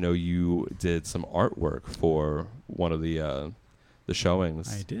 Jared, I know you did some artwork for one of the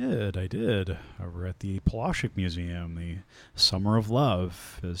showings. I did. Over at the Paloshik Museum, the Summer of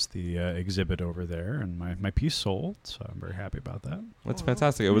Love is the exhibit over there, and my piece sold, so I'm very happy about that. That's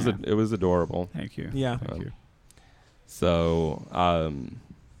fantastic. It was adorable. Thank you. Yeah. Thank you. So,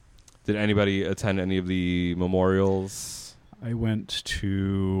 did anybody attend any of the memorials? I went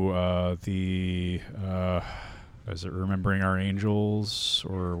to is it Remembering Our Angels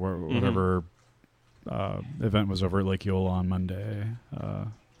or whatever event was over at Lake Eola on Monday,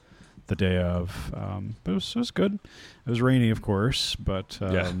 the day of. But it was good. It was rainy, of course, but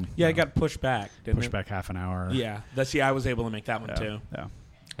it got pushed back. Pushed back half an hour. Yeah, I was able to make that one too. Yeah,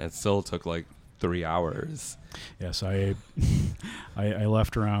 it still took like 3 hours. Yes, I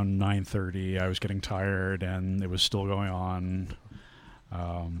left around 9:30. I was getting tired, and it was still going on.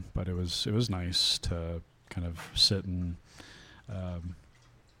 But it was nice to kind of sit and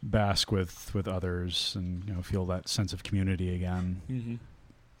bask with others, and feel that sense of community again. Mm-hmm.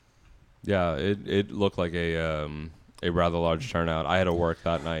 Yeah, it looked like a rather large turnout. I had to work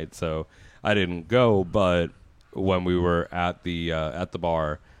that night, so I didn't go. But when we were at the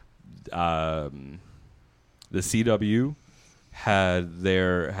bar, the CW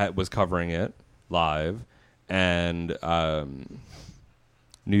was covering it live, and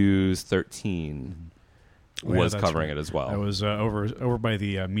News 13 was covering it as well. I was over by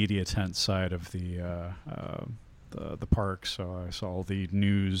the media tent side of the park, so I saw all the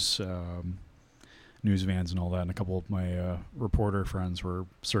news vans and all that, and a couple of my reporter friends were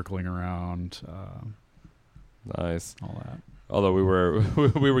circling around. Nice. All that. Although we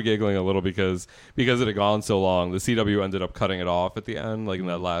were giggling a little because it had gone so long, the CW ended up cutting it off at the end, like in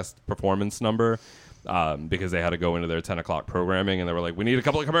that last performance number, because they had to go into their 10 o'clock programming, and they were like, we need a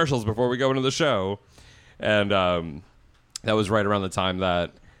couple of commercials before we go into the show. And that was right around the time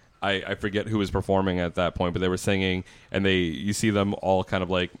that I forget who was performing at that point, but they were singing, and you see them all kind of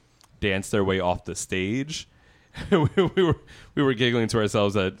like dance their way off the stage. we were giggling to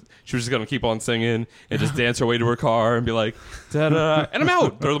ourselves that she was just going to keep on singing and just dance her way to her car and be like, da-da, and I'm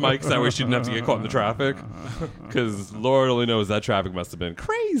out. Throw the mics, that way she didn't have to get caught in the traffic. Because Lord only knows that traffic must have been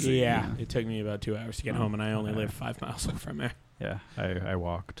crazy. Yeah, it took me about 2 hours to get home, and I only live 5 miles away from there. Yeah, I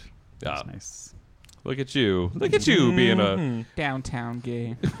walked. Yeah. That's nice. Look at you being a downtown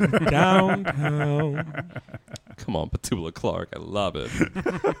gay. Downtown. Come on, Petula Clark, I love it.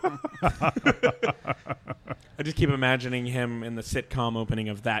 I just keep imagining him in the sitcom opening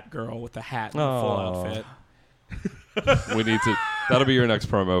of That Girl with the hat and the full outfit. We need to. That'll be your next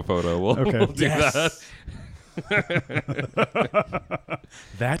promo photo. We'll do that.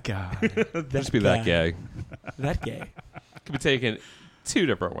 That guy. Just be that gay. That gay. Could be taken 2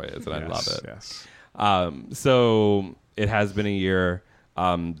 different ways, and I love it. Yes. So it has been a year.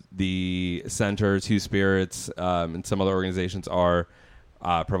 The Center, Two Spirits, and some other organizations are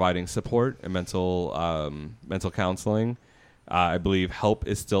providing support and mental counseling. I believe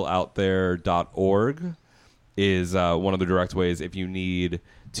helpistilloutthere.org is one of the direct ways if you need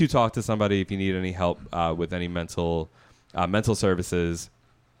to talk to somebody, if you need any help with any mental services.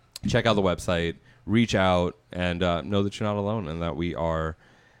 Check out the website, reach out, and know that you're not alone, and that we are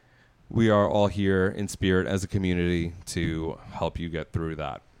all here in spirit as a community to help you get through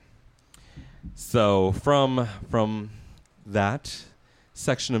that. So from that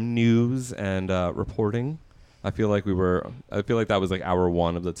section of news and reporting, I feel like that was like hour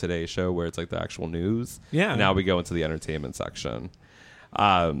 1 of the Today Show, where it's like the actual news. Yeah. And now we go into the entertainment section.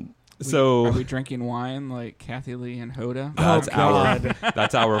 Are we drinking wine like Kathy Lee and Hoda?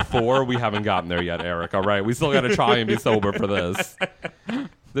 That's hour 4. We haven't gotten there yet, Eric. All right, we still got to try and be sober for this.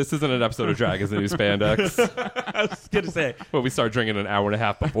 This isn't an episode of Dragons and New Spandex. I was going to say. Well, we start drinking an hour and a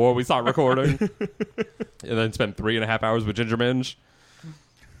half before we start recording. And then spend 3.5 hours with Ginger Minge.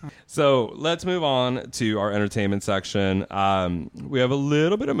 So let's move on to our entertainment section. We have a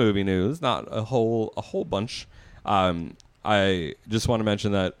little bit of movie news, not a whole bunch. I just want to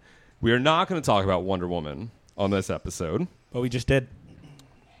mention that we are not going to talk about Wonder Woman on this episode. But we just did.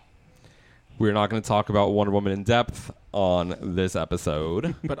 We're not going to talk about Wonder Woman in depth. on this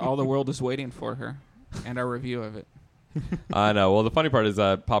episode. But all the world is waiting for her and our review of it. I know. Well, the funny part is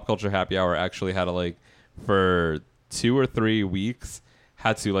that Pop Culture Happy Hour actually had to, for 2 or 3 weeks,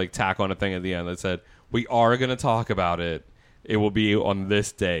 had to, tack on a thing at the end that said, we are going to talk about it. It will be on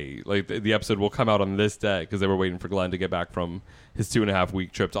this day. The episode will come out on this day because they were waiting for Glenn to get back from his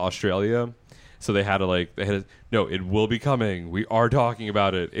 2.5-week trip to Australia. So they had to, no, it will be coming. We are talking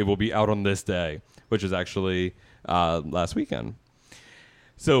about it. It will be out on this day, which is actually last weekend.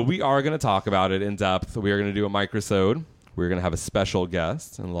 So we are going to talk about it in depth. We are going to do a microsode. We're going to have a special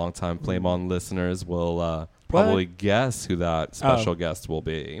guest, and longtime Flame On listeners will probably guess who that special guest will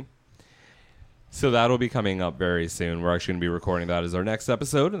be. So that'll be coming up very soon. We're actually going to be recording that as our next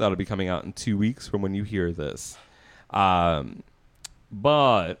episode, and that'll be coming out in 2 weeks from when you hear this. But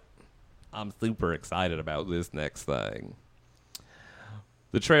I'm super excited about this next thing.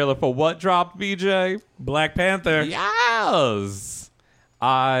 The trailer for what dropped, BJ? Black Panther. Yes!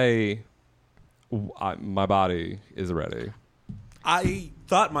 My body is ready. I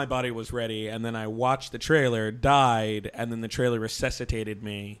thought my body was ready, and then I watched the trailer, died, and then the trailer resuscitated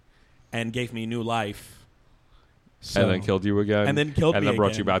me and gave me new life. So, and then killed you again. And then killed me And then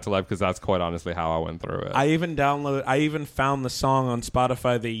brought again. you back to life, because that's quite honestly how I went through it. I even found the song on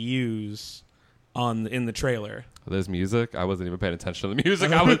Spotify they use in the trailer. There's music. I wasn't even paying attention to the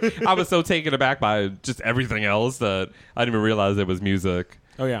music. I was so taken aback by just everything else that I didn't even realize it was music.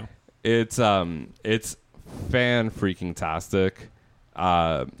 Oh yeah. It's fan-freaking-tastic.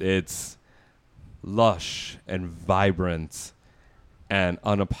 It's lush and vibrant and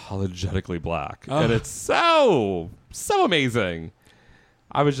unapologetically black. Oh. And it's so amazing.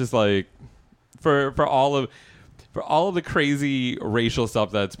 I was just like, for all of the crazy racial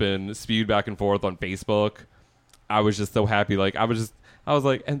stuff that's been spewed back and forth on Facebook, I was just so happy. I was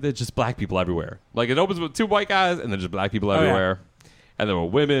like, and there's just black people everywhere. It opens with 2 white guys, and then just black people everywhere. Yeah. And there were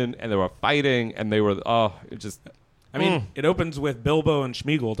women, and they were fighting, and they were, it opens with Bilbo and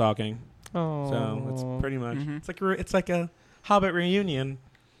Schmeagol talking. Oh. So it's pretty much, it's like a Hobbit reunion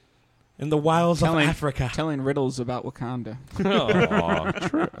in the wilds of Africa. Telling riddles about Wakanda.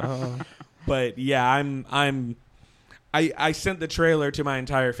 True. But yeah, I sent the trailer to my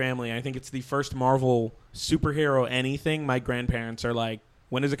entire family. I think it's the first Marvel superhero anything. My grandparents are like,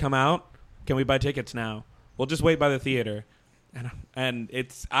 when does it come out? Can we buy tickets now? We'll just wait by the theater. And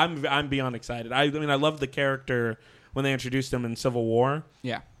I'm beyond excited. I mean, I love the character when they introduced him in Civil War.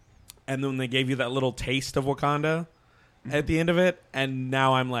 Yeah. And then they gave you that little taste of Wakanda at the end of it. And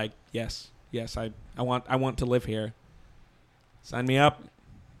now I'm like, yes, I want to live here. Sign me up.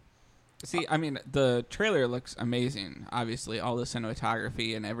 See, I mean, the trailer looks amazing. Obviously, all the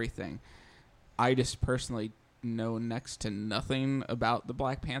cinematography and everything. I just personally know next to nothing about the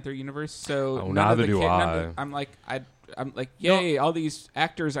Black Panther universe, so neither do I. I'm like, yay! All these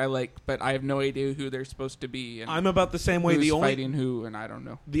actors I like, but I have no idea who they're supposed to be. And I'm about the same way. Who's fighting who, and I don't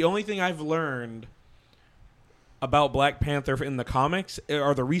know. The only thing I've learned about Black Panther in the comics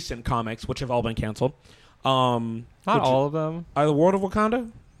are the recent comics, which have all been canceled. Not all of them. The World of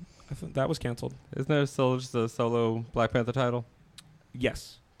Wakanda. I think that was canceled. Isn't there still just a solo Black Panther title?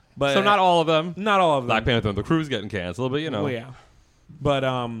 Yes. But so not all of them. Not all of them. Black Panther and the Crew's getting canceled, but Well, yeah. But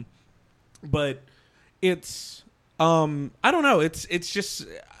it's I don't know. It's just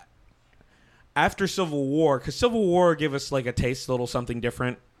after Civil War, because Civil War gave us a taste, a little something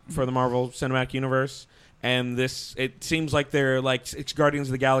different for the Marvel Cinematic Universe, and it seems like they're it's Guardians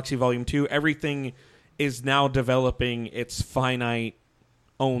of the Galaxy Volume 2. Everything is now developing its finite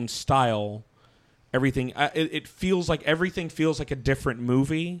own style. Everything it feels like everything feels like a different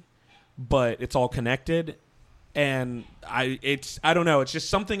movie, but it's all connected. And I don't know, it's just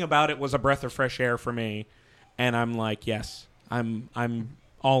something about it was a breath of fresh air for me, and I'm like, yes, I'm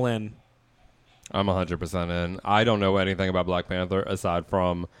all in. I'm 100% in. I don't know anything about Black Panther aside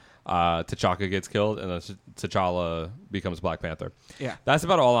from T'Chaka gets killed and then T'Challa becomes Black Panther. Yeah, that's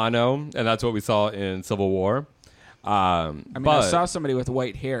about all I know, and that's what we saw in Civil War. I saw somebody with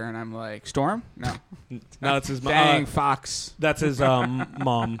white hair, and I'm like, Storm? No, that's his mom. Dang, Fox. That's his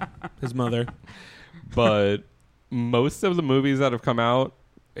mom, his mother. But most of the movies that have come out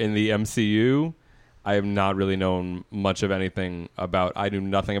in the MCU, I have not really known much of anything about. I knew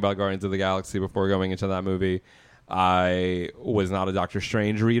nothing about Guardians of the Galaxy before going into that movie. I was not a Doctor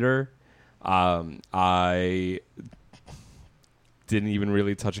Strange reader. I didn't even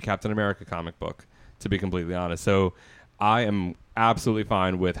really touch a Captain America comic book, to be completely honest. So I am absolutely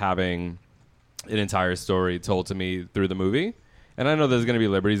fine with having an entire story told to me through the movie. And I know there's going to be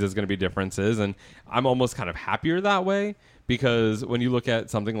liberties, there's going to be differences, and I'm almost kind of happier that way, because when you look at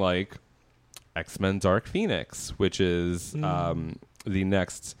something like X-Men Dark Phoenix, which is the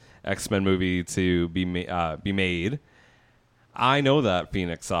next X-Men movie to be made. I know that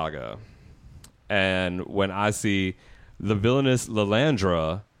Phoenix Saga. And when I see the villainous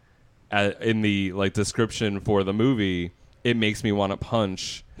Lilandra in the description for the movie, it makes me want to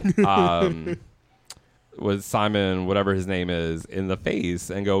punch with Simon, whatever his name is, in the face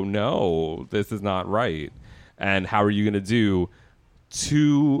and go, no, this is not right. And how are you going to do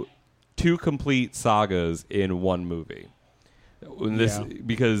two complete sagas in one movie?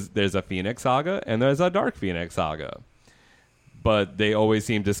 Because there's a Phoenix Saga and there's a Dark Phoenix Saga. But they always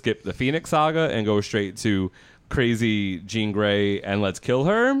seem to skip the Phoenix Saga and go straight to crazy Jean Grey and let's kill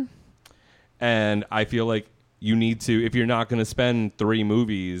her. And I feel like you need to, if you're not going to spend 3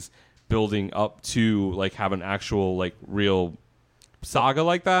 movies building up to have an actual real saga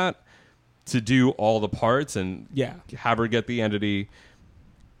like that, to do all the parts and have her get the entity,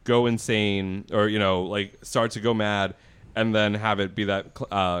 go insane, or start to go mad, and then have it be that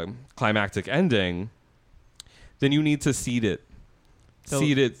climactic ending, then you need to seed it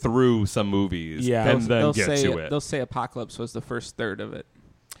through some movies, and then get to it. They'll say Apocalypse was the first third of it.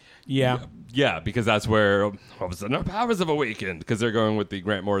 Yeah, because that's where all of a sudden our powers have awakened, because they're going with the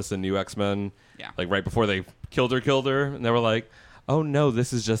Grant Morrison new X-Men. Right before they killed her, and they were like, oh no,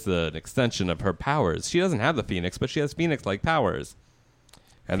 this is just an extension of her powers. She doesn't have the Phoenix, but she has Phoenix-like powers.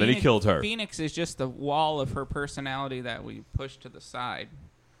 And then he killed her. Phoenix is just the wall of her personality that we pushed to the side.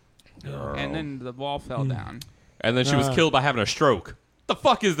 Girl. And then the wall fell down. And then she was killed by having a stroke. The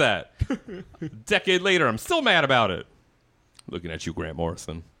fuck is that? A decade later, I'm still mad about it. Looking at you, Grant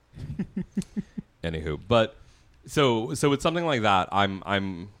Morrison. Anywho, but so with something like that,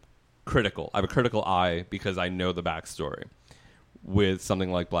 I'm critical. I have a critical eye because I know the backstory. With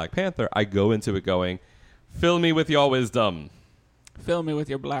something like Black Panther, I go into it going, fill me with your wisdom. Fill me with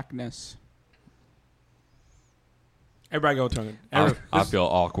your blackness. Everybody go turn. I feel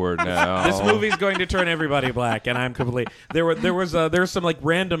awkward now. This movie's going to turn everybody black, and I'm completely. There's some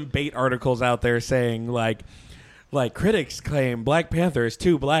random bait articles out there saying like critics claim Black Panther is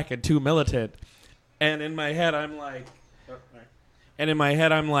too black and too militant, and in my head I'm like.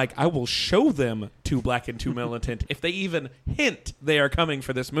 I will show them too black and too militant if they even hint they are coming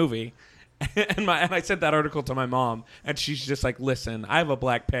for this movie. And I sent that article to my mom, and she's just like, listen, I have a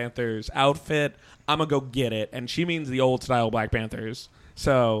Black Panthers outfit. I'm going to go get it. And she means the old style Black Panthers.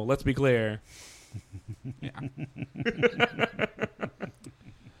 So let's be clear.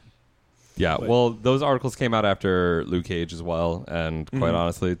 Yeah, well, those articles came out after Luke Cage as well, and quite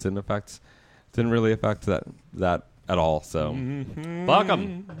honestly, it didn't really affect that at all. So, fuck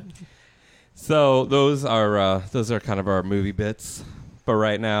 'em. So those are kind of our movie bits for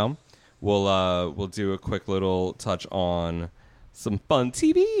right now. We'll do a quick little touch on some fun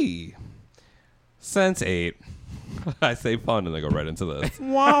TV. Sense8. I say fun and they go right into this.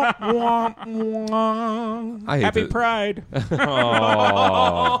 Wah, wah, wah. Happy Pride.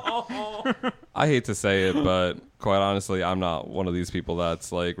 I hate to say it, but quite honestly, I'm not one of these people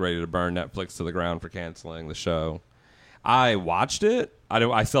that's ready to burn Netflix to the ground for canceling the show. I watched it.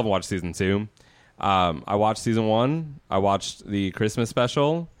 I still haven't watched season 2. I watched season 1. I watched the Christmas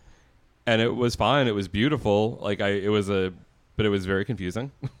special, and it was fine. It was beautiful. But it was very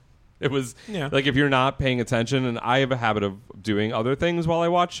confusing. It was if you're not paying attention, and I have a habit of doing other things while I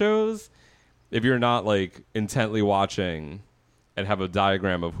watch shows. If you're not intently watching and have a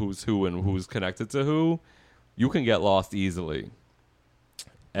diagram of who's who and who's connected to who, you can get lost easily.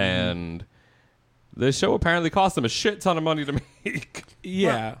 And this show apparently cost them a shit ton of money to make.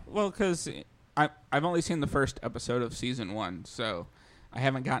 Yeah. Well, because I've only seen the first episode of season 1, so I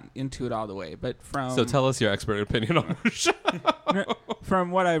haven't gotten into it all the way. But so tell us your expert opinion on the show.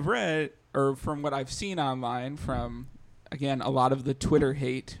 From what I've read, or from what I've seen online, from, again, a lot of the Twitter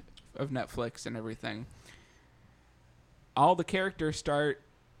hate of Netflix and everything, all the characters start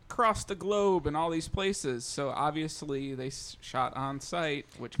across the globe in all these places. So obviously they shot on site,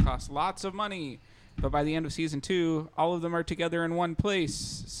 which costs lots of money. But by the end of season 2, all of them are together in one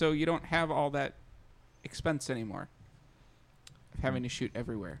place. So you don't have all that expense anymore of having to shoot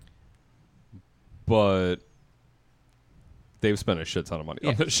everywhere. But they've spent a shit ton of money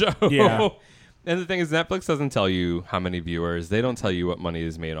on the show. Yeah. And the thing is, Netflix doesn't tell you how many viewers. They don't tell you what money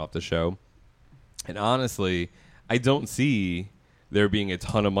is made off the show. And honestly, I don't see there being a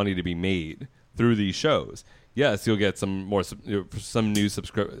ton of money to be made through these shows. Yes, you'll get some new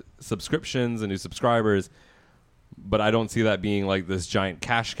subscriptions and new subscribers, but I don't see that being this giant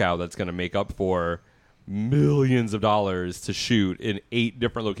cash cow that's going to make up for millions of dollars to shoot in 8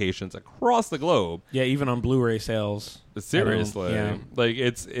 different locations across the globe. Yeah, even on Blu-ray sales. Seriously. Yeah. Like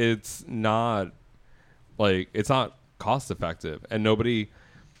it's not cost effective, and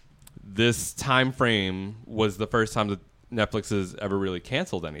this time frame was the first time that Netflix has ever really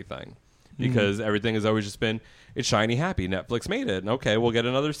canceled anything, because everything has always just been, it's shiny happy, Netflix made it, and okay, we'll get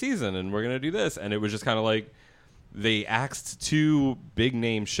another season and we're gonna do this. And it was just kind of like they axed 2 big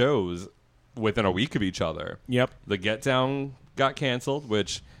name shows within a week of each other. Yep. The Get Down got canceled,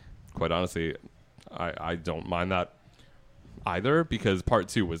 which quite honestly I don't mind that either, because part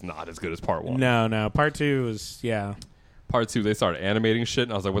 2 was not as good as part 1. No, part 2 was, yeah. Part 2, they started animating shit,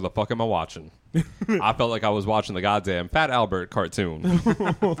 and I was like, what the fuck am I watching? I felt like I was watching the goddamn Fat Albert cartoon.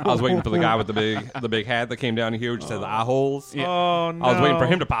 I was waiting for the guy with the big hat that came down here, which said the eye holes. Yeah. Oh, no. I was waiting for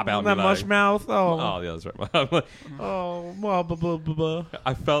him to pop out. That mush mouth? Oh, yeah, that's right. Oh, blah, blah, blah, blah.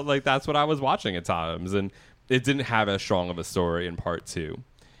 I felt like that's what I was watching at times, and it didn't have as strong of a story in part 2.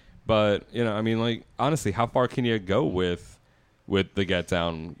 But, I mean, like, honestly, how far can you go with the Get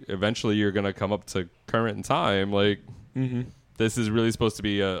Down? Eventually, you're going to come up to current time. Like, this is really supposed to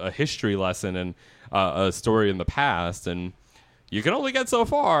be a history lesson and a story in the past, and you can only get so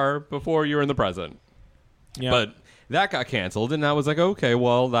far before you're in the present. Yeah. But that got canceled, and I was like, okay,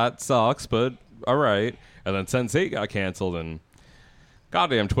 well, that sucks, but all right. And then Sense8 got canceled, and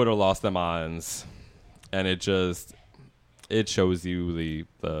goddamn Twitter lost their minds. And it shows you the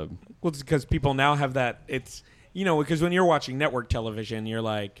Well, it's because people now have that. It's, because when you're watching network television, you're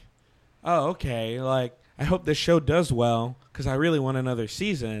like, oh, okay, like, I hope this show does well because I really want another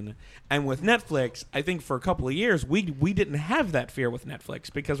season. And with Netflix, I think for a couple of years, we didn't have that fear with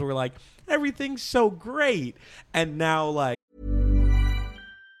Netflix because we're like, everything's so great. And now, like,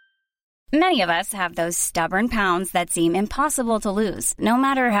 Many of us have those stubborn pounds that seem impossible to lose, no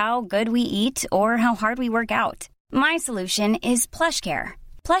matter how good we eat or how hard we work out. My solution is PlushCare.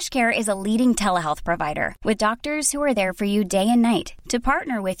 PlushCare is a leading telehealth provider with doctors who are there for you day and night to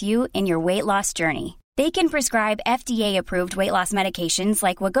partner with you in your weight loss journey. They can prescribe FDA-approved weight loss medications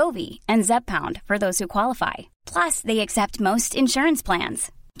like Wegovy and Zepbound for those who qualify. Plus, they accept most insurance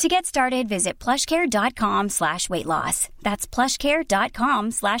plans. To get started, visit plushcare.com/weightloss. That's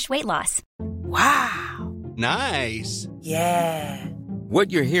plushcare.com/weightloss. Wow. Nice. Yeah.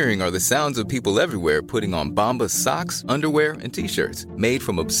 What you're hearing are the sounds of people everywhere putting on Bombas socks, underwear, and T-shirts made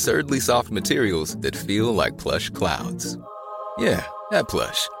from absurdly soft materials that feel like plush clouds. Yeah, that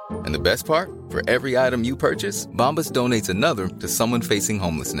plush. And the best part? For every item you purchase, Bombas donates another to someone facing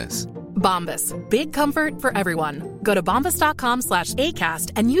homelessness. Bombas. Big comfort for everyone. Go to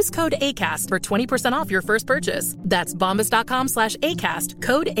bombas.com/ACAST and use code ACAST for 20% off your first purchase. That's bombas.com/ACAST.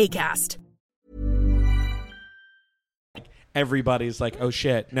 Code ACAST. everybody's like, oh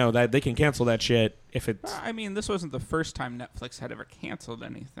shit, no, that they can cancel that shit if it's. I mean, this wasn't the first time Netflix had ever canceled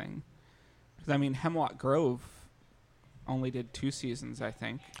anything. Because I mean, Hemlock Grove only did 2 seasons, I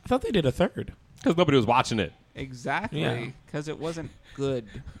think. I thought they did a third because nobody was watching it. Exactly, because it wasn't good.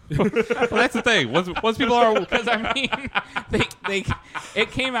 Well, that's the thing. Once people are, because I mean,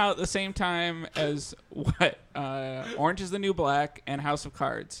 it came out at the same time as what Orange Is the New Black and House of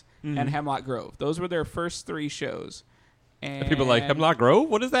Cards and Hemlock Grove. Those were their first 3 shows. And people like Hemlock Grove.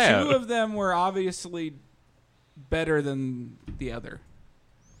 What is that? 2 of them were obviously better than the other.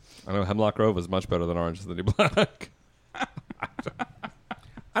 I know Hemlock Grove is much better than Orange Is the New Black.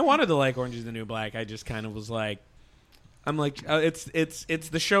 I wanted to like Orange Is the New Black. I just kind of was like, I'm like, it's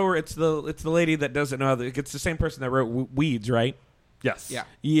the show, or it's the lady that doesn't know how. It's the same person that wrote Weeds, right? Yes.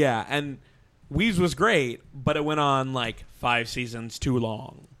 Yeah. And Weeds was great, but it went on like 5 seasons too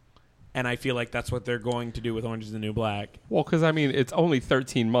long, and I feel like that's what they're going to do with Orange Is the New Black. Well, because I mean, it's only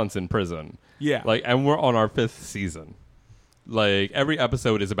 13 months in prison. Yeah. Like, and we're on our 5th season. Like, every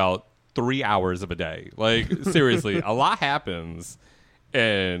episode is about 3 hours of a day. Like, seriously, a lot happens.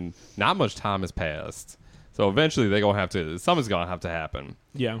 And not much time has passed. So eventually something's going to have to happen.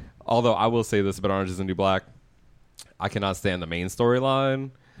 Yeah. Although I will say this about Orange Is the New Black. I cannot stand the main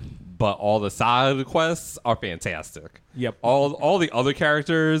storyline, but all the side quests are fantastic. Yep. All the other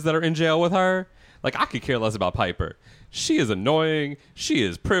characters that are in jail with her, like, I could care less about Piper. She is annoying. She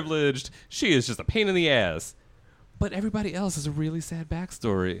is privileged. She is just a pain in the ass. But everybody else has a really sad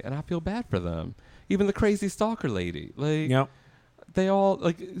backstory, and I feel bad for them. Even the crazy stalker lady. Like, yep. They all,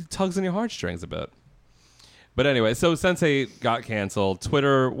 like, tugs on your heartstrings a bit. But anyway, so Sense8 got canceled.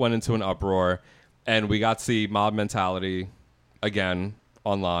 Twitter went into an uproar, and we got to see mob mentality again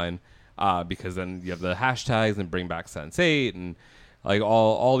online, because then you have the hashtags and bring back Sense8 and like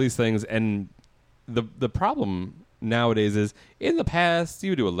all these things. And the problem nowadays is, in the past,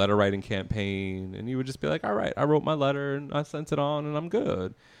 you would do a letter writing campaign, and you would just be like, all right, I wrote my letter, and I sent it on, and I'm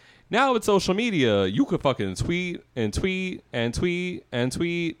good. Now with social media, you could fucking tweet and tweet and tweet and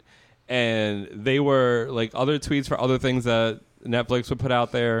tweet, and they were like other tweets for other things that Netflix would put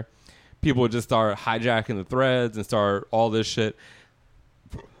out there. People would just start hijacking the threads and start all this shit.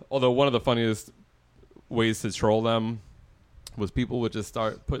 Although one of the funniest ways to troll them was people would just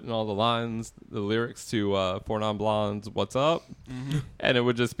start putting all the lines, the lyrics to Four Non Blondes' What's Up? Mm-hmm. And it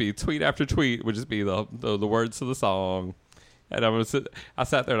would just be tweet after tweet would just be the words to the song. And I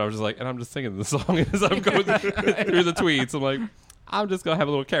sat there and I was just like, and I'm just singing the song as I'm going through the tweets. I'm like, I'm just going to have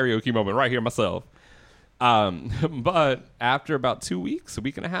a little karaoke moment right here myself. But after about 2 weeks, a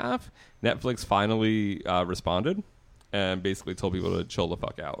week and a half, Netflix finally responded and basically told people to chill the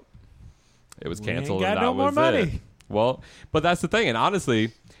fuck out. It was canceled. We ain't got and no more money. Well, but that's the thing. And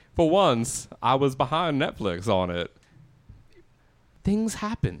honestly, for once, I was behind Netflix on it. Things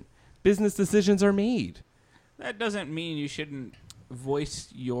happen. Business decisions are made. That doesn't mean you shouldn't voice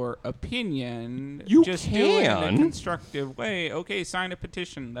your opinion. You just can. do it in a constructive way. Okay, sign a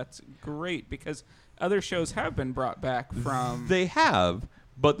petition. That's great because other shows have been brought back from. They have,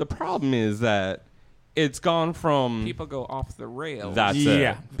 but the problem is that it's gone from people go off the rails. That's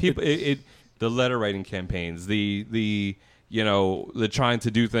it. People, the letter writing campaigns, the trying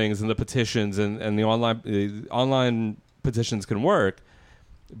to do things and the petitions and the online petitions can work,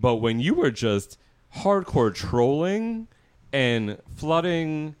 but when you were just hardcore trolling and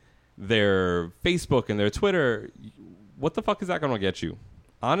flooding their Facebook and their Twitter, what the fuck is that going to get you?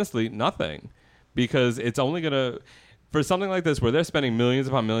 Honestly, nothing. Because it's only going to, for something like this where they're spending millions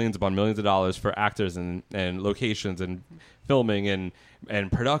upon millions of dollars for actors and locations and filming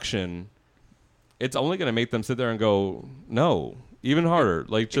and production, it's only going to make them sit there and go, no, even harder.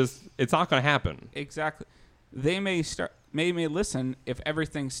 It's not going to happen. Exactly. They may listen if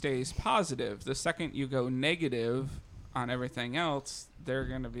everything stays positive. The second you go negative on everything else, they're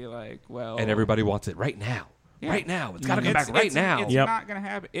going to be like, well. And everybody wants it right now. Yeah. Right now. It's got to come back right now. It's not going to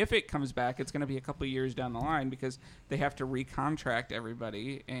happen. If it comes back, it's going to be a couple of years down the line because they have to recontract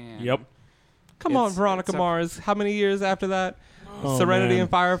everybody. And Come on, Veronica Mars. How many years after that? Serenity and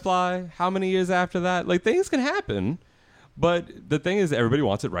Firefly. How many years after that? Things can happen. But the thing is, everybody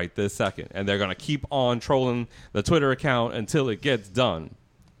wants it right this second. And they're going to keep on trolling the Twitter account until it gets done.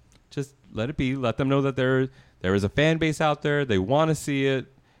 Just let it be. Let them know that there is a fan base out there. They want to see it.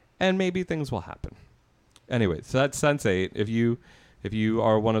 And maybe things will happen. Anyway, so that's Sense8. If you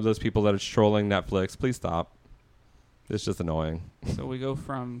are one of those people that is trolling Netflix, please stop. It's just annoying. So we go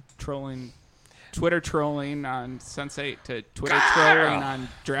from Twitter trolling on Sense8 to Twitter trolling on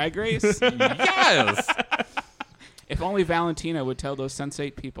Drag Race. Yes. If only Valentina would tell those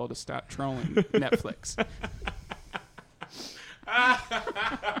Sense8 people to stop trolling Netflix.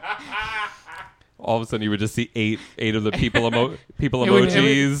 All of a sudden, you would just see eight of the people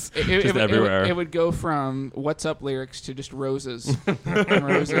emojis just everywhere. It would go from "What's up" lyrics to just roses, and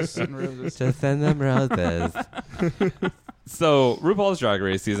roses and roses. Just send them roses. So, RuPaul's Drag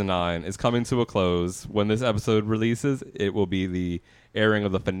Race Season 9 is coming to a close. When this episode releases, it will be the airing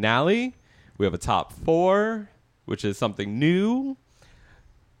of the finale. We have a top 4, which is something new.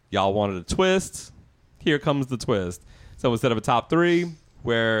 Y'all wanted a twist. Here comes the twist. So, instead of a top 3,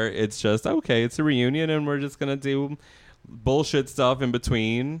 where it's just, okay, it's a reunion and we're just going to do bullshit stuff in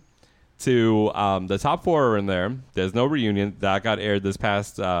between, to the top 4 are in there. There's no reunion. That got aired this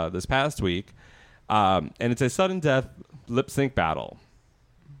past week. And it's a sudden death lip sync battle.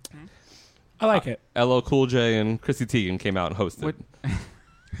 I like it. LL Cool J and Chrissy Teigen came out and hosted.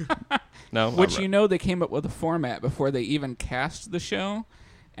 No? Which, they came up with a format before they even cast the show.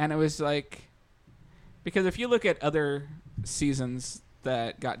 And it was like, because if you look at other seasons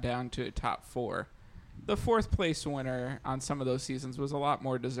that got down to top 4, the 4th place winner on some of those seasons was a lot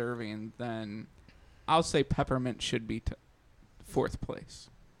more deserving than, I'll say Peppermint should be 4th place.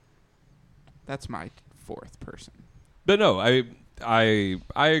 That's my 4th person. But no, I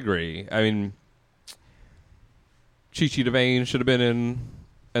agree. I mean, Chi Chi DeVayne should have been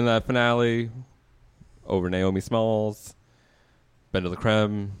in that finale over Naomi Smalls. Ben de la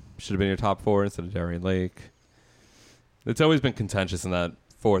Creme should have been in your top 4 instead of Darian Lake. It's always been contentious in that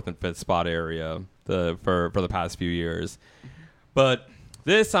 4th and 5th spot area for the past few years. But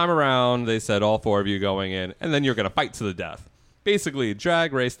this time around, they said all 4 of you going in, and then you're going to fight to the death. Basically,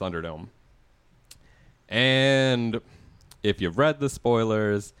 Drag Race Thunderdome. And if you've read the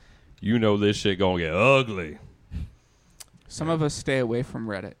spoilers, you know this shit going to get ugly. Some of us stay away from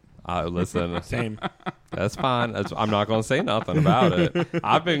Reddit. Listen. Same. That's fine. I'm not going to say nothing about it.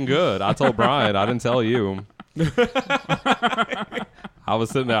 I've been good. I told Brian. I didn't tell you. I was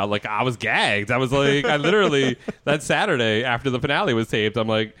sitting there, like, I was gagged. I was like, I literally, that Saturday after the finale was taped, I'm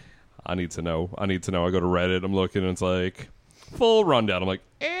like, I need to know. I go to Reddit, I'm looking, and it's like, full rundown. I'm like,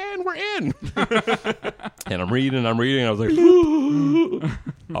 and we're in. And I'm reading, I was like,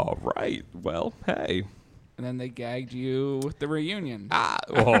 all right, well, hey. And then they gagged you with the reunion.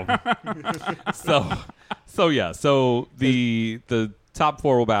 So yeah, so the top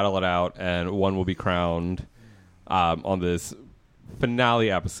 4 will battle it out, and one will be crowned on this finale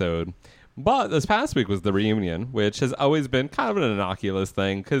episode. But this past week was the reunion, which has always been kind of an innocuous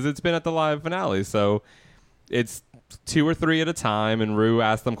thing because it's been at the live finale. So it's 2 or 3 at a time, and Rue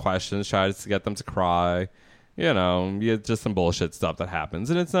asks them questions, tries to get them to cry. You know, just some bullshit stuff that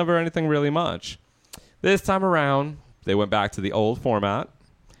happens, and it's never anything really much. This time around, they went back to the old format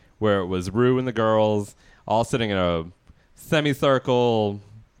where it was Rue and the girls all sitting in a semicircle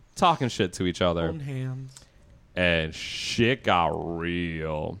talking shit to each other. Holding hands. And shit got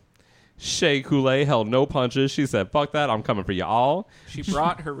real. Shea Coulee held no punches. She said, fuck that, I'm coming for you all. She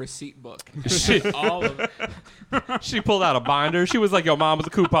brought her receipt book. All of it. She pulled out a binder. She was like, yo, mom, with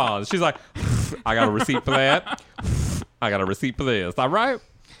the coupons. She's like, I got a receipt for that. I got a receipt for this. All right?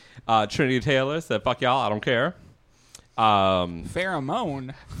 Trinity Taylor said, fuck y'all, I don't care.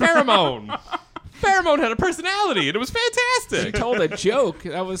 Pheromone. Pheromone had a personality, and it was fantastic. She told a joke.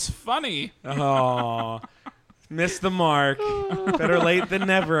 That was funny. Oh, missed the mark. Better late than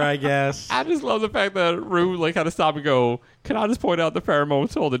never, I guess. I just love the fact that Rue like had to stop and go, can I just point out that Pheromone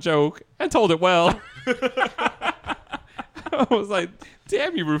told a joke and told it well? I was like,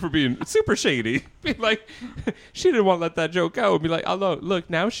 damn you, Rue, for being super shady. Be like, she didn't want to let that joke go. And be like, oh, look,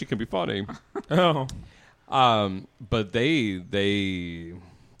 now she can be funny. Oh. But they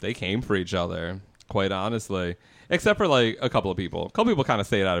came for each other, quite honestly. Except for, like, a couple of people. A couple people kind of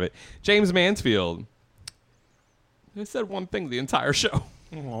stayed out of it. James Mansfield, he said one thing the entire show.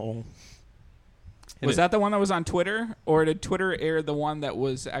 Oh. Was that the one that was on Twitter? Or did Twitter air the one that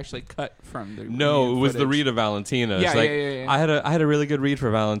was actually cut from the No, it was footage? the read of Valentina. Yeah, It's like, yeah. I had a really good read for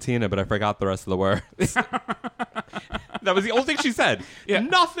Valentina, but I forgot the rest of the words. That was the only thing she said. Yeah.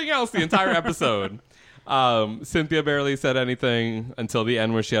 Nothing else the entire episode. Cynthia barely said anything until the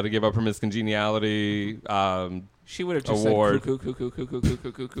end where she had to give up her Miss Congeniality she would have just award. said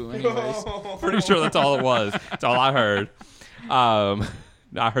cuckoo anyways. Pretty sure that's all it was. That's all I heard.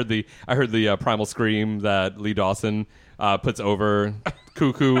 I heard the primal scream that Lee Dawson puts over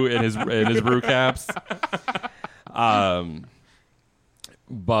Cuckoo in his brew caps.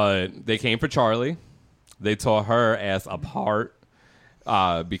 But they came for Charlie. They tore her ass apart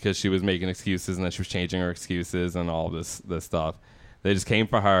because she was making excuses and then she was changing her excuses and all this stuff. They just came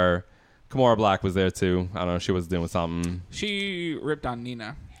for her. Kimora Black was there too. I don't know. She was doing something. She ripped on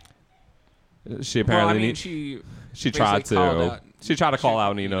Nina. She apparently she tried to. She tried to call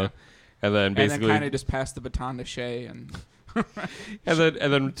out Nina, and then basically kind of just passed the baton to Shay and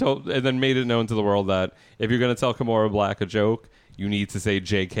and then made it known to the world that if you're going to tell Kimora Black a joke, you need to say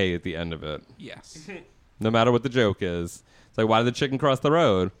JK at the end of it. Yes. No matter what the joke is. It's like, why did the chicken cross the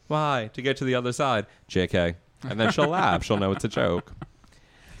road? Why? To get to the other side. JK. And then she'll laugh. She'll know it's a joke.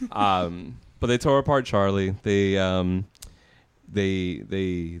 But they tore apart Charlie. They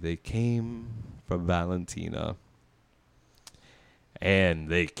came for Valentina. And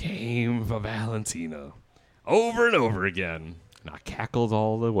they came for Valentina over and over again. And I cackled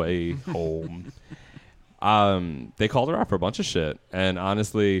all the way home. They called her out for a bunch of shit. And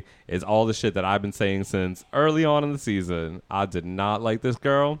honestly, it's all the shit that I've been saying since early on in the season. I did not like this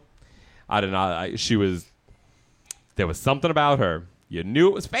girl. I did not. There was something about her. You knew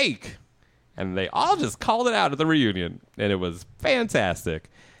it was fake. And they all just called it out at the reunion. And it was fantastic.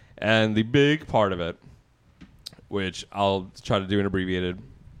 And the big part of it, which I'll try to do an abbreviated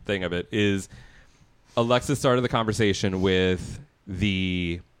thing of it, is Alexis started the conversation with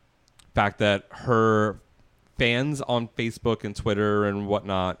the fact that her fans on Facebook and Twitter and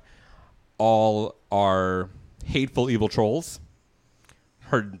whatnot all are hateful, evil trolls.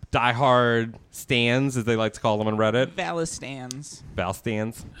 Her diehard stans, as they like to call them on Reddit. Valistans.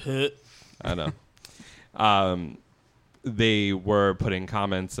 Valstans. I know. They were putting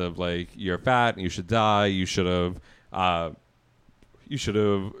comments of like, you're fat and you should die. You should have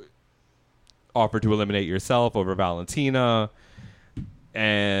offered to eliminate yourself over Valentina.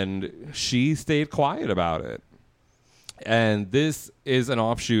 And she stayed quiet about it. And this is an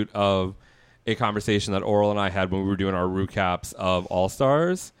offshoot of a conversation that Oral and I had when we were doing our recaps of All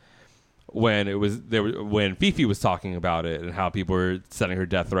Stars, when when Fifi was talking about it and how people were sending her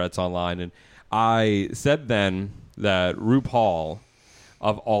death threats online. And I said then that RuPaul,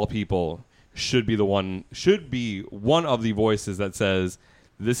 of all people, should be one of the voices that says,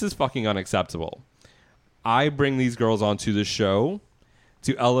 this is fucking unacceptable. I bring these girls onto the show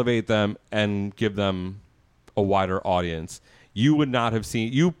to elevate them and give them a wider audience. You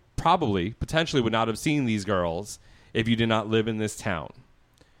potentially would not have seen these girls if you did not live in this town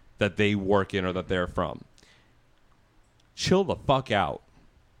that they work in or that they're from. Chill the fuck out.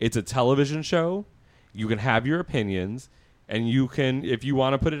 It's a television show. You can have your opinions, and you can, if you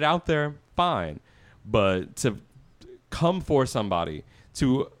want to put it out there, fine. But to come for somebody,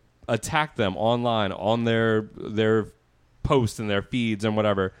 to attack them online on their posts and their feeds and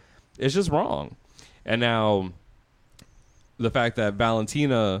whatever, it's just wrong. And now the fact that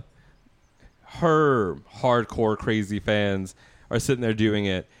Valentina, her hardcore crazy fans are sitting there doing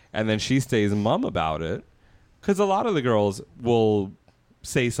it, and then she stays mum about it, because a lot of the girls will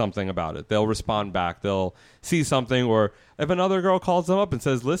say something about it. They'll respond back. They'll see something, or if another girl calls them up and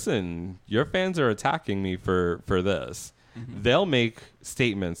says, listen, your fans are attacking me for this, they'll make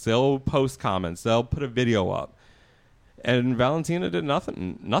statements. They'll post comments. They'll put a video up. And Valentina did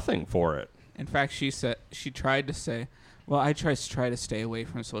nothing for it. In fact, she tried to say, well, I try to stay away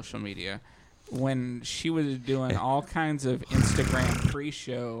from social media, when she was doing all kinds of Instagram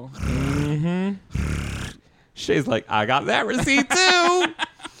pre-show. Shay's like, I got that receipt too.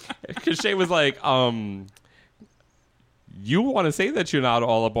 Because Shay was like, you want to say that you're not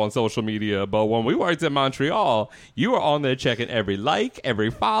all up on social media, but when we worked in Montreal, you were on there checking every like,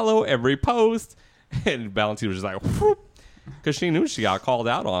 every follow, every post. And Valentina was just like, whoop, because she knew she got called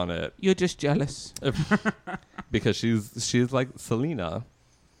out on it. You're just jealous. Because she's like Selena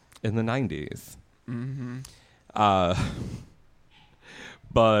in the 90s.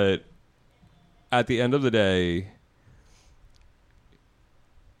 But at the end of the day,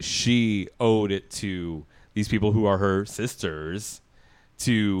 she owed it to these people who are her sisters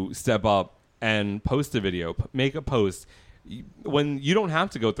to step up and post a video, make a post. When you don't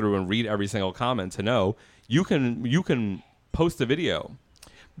have to go through and read every single comment to know, you can post a video.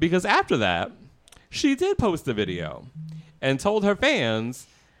 Because after that, she did post a video and told her fans,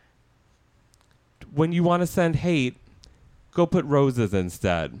 when you want to send hate, go put roses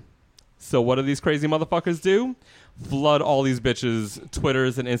instead. So what do these crazy motherfuckers do? Flood all these bitches'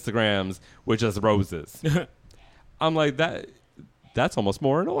 Twitters and Instagrams with just roses. I'm like, that's almost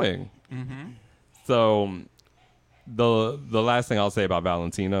more annoying. So the last thing I'll say about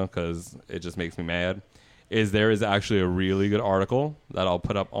Valentina, because it just makes me mad, is there is actually a really good article that I'll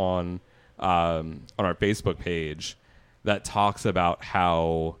put up on our Facebook page that talks about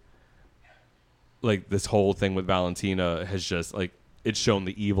how, like, this whole thing with Valentina has just, like, it's shown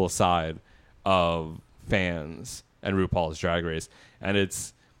the evil side of fans and RuPaul's Drag Race. And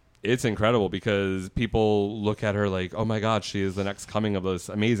it's incredible because people look at her like, oh my God, she is the next coming of this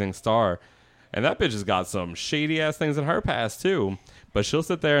amazing star. And that bitch has got some shady ass things in her past too. But she'll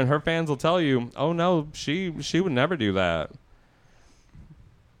sit there and her fans will tell you, oh no, she would never do that.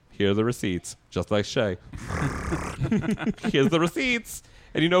 Here are the receipts, just like Shay. Here's the receipts.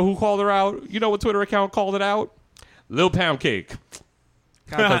 And you know who called her out? You know what Twitter account called it out? Lil Pound Cake.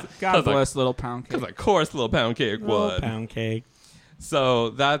 God bless Little Pound Cake. Because of course Little Pound Cake would. Little Pound Cake. So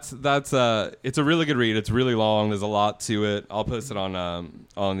that's it's a really good read. It's really long. There's a lot to it. I'll post it on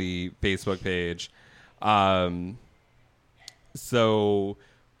the Facebook page. So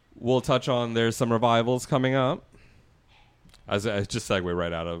we'll touch on, there's some revivals coming up. As I just segue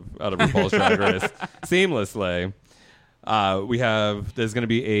right out of RuPaul's Drag Race seamlessly. There's going to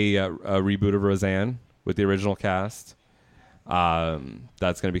be a reboot of Roseanne with the original cast.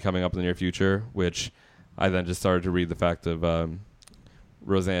 That's going to be coming up in the near future, which I then just started to read the fact of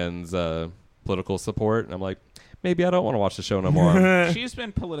Roseanne's political support, and I'm like, maybe I don't want to watch the show no more. She's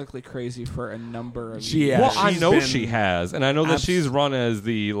been politically crazy for a number of years. Yeah, well, I know she has, and I know that she's run as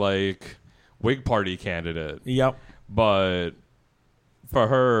the Whig Party candidate. Yep. But for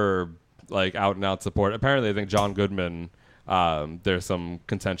her, out and out support, apparently I think John Goodman, there's some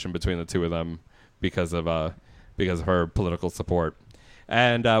contention between the two of them because of her political support.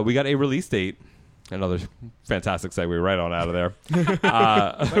 And we got a release date. Another fantastic segue right on out of there. We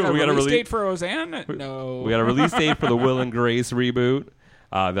got a release date for Roseanne? No. We got a release date for the Will and Grace reboot.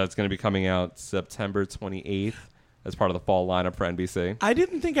 That's going to be coming out September 28th as part of the fall lineup for NBC. I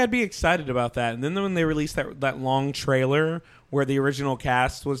didn't think I'd be excited about that. And then when they released that long trailer where the original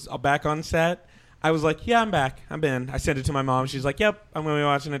cast was back on set, I was like, yeah, I'm back. I'm in. I sent it to my mom. She's like, yep, I'm going to be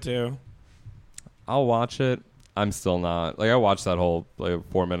watching it too. I'll watch it. I'm still not. I watched that whole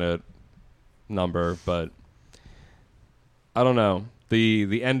 4-minute number, but I don't know.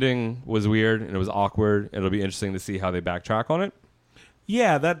 The ending was weird and it was awkward. It'll be interesting to see how they backtrack on it.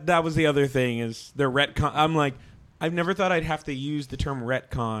 Yeah, that was the other thing is their retcon. I'm like, I've never thought I'd have to use the term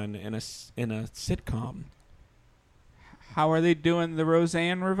retcon in a sitcom. How are they doing the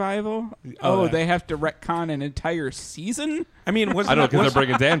Roseanne revival? Oh, They have to retcon an entire season? I mean, I know, because they're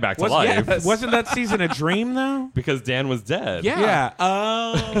bringing Dan back to life. Yeah, wasn't that season a dream, though? Because Dan was dead. Yeah.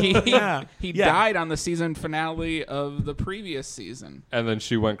 Oh, He died on the season finale of the previous season. And then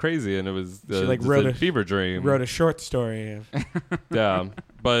she went crazy, and it was She like just wrote a fever dream. Wrote a short story. Yeah,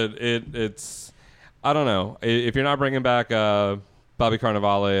 but it's I don't know. If you're not bringing back Bobby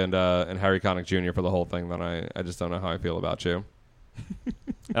Cannavale and Harry Connick Jr. for the whole thing, then I just don't know how I feel about you.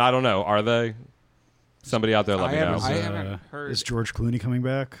 And I don't know. Are they? Somebody out there let me know. I haven't heard. Is George Clooney coming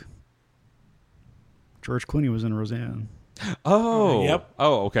back? George Clooney was in Roseanne. Oh, yep.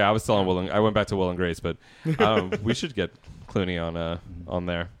 Oh, okay. I was still on Will. I went back to Will and Grace, but we should get Clooney on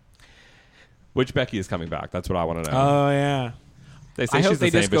there. Which Becky is coming back? That's what I want to know. Oh yeah. They say she's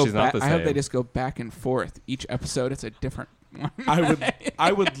the same, but she's not the same. I hope they just go back and forth. Each episode, it's a different one.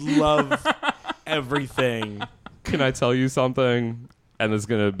 I would love everything. Can I tell you something? And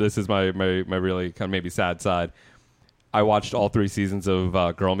this is my really kind of maybe sad side. I watched all 3 seasons of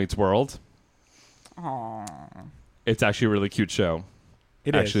Girl Meets World. Aww. It's actually a really cute show.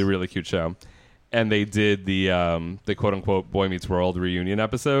 It is actually a really cute show. And they did the quote unquote Boy Meets World reunion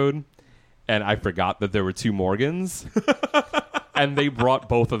episode, and I forgot that there were 2 Morgans. And they brought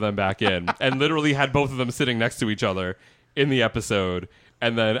both of them back in and literally had both of them sitting next to each other in the episode.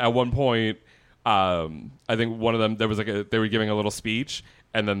 And then at one point, I think one of them, there was they were giving a little speech,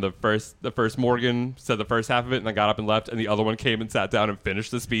 and then the first Morgan said the first half of it and then got up and left, and the other one came and sat down and finished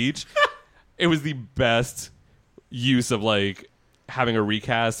the speech. It was the best use of like having a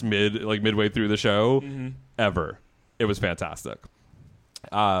recast midway through the show ever. It was fantastic.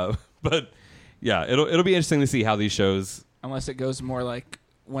 But yeah, it'll be interesting to see how these shows. Unless it goes more like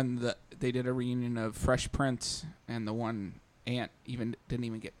when they did a reunion of Fresh Prince, and the one aunt didn't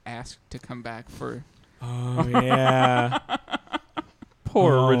even get asked to come back for. Oh yeah.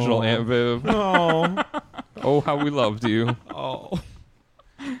 Poor original Aunt Viv. Oh. Oh, how we loved you. Oh.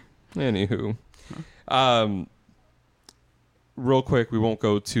 Anywho, real quick, we won't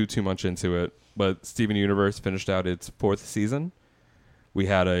go too much into it, but Steven Universe finished out its 4th season. We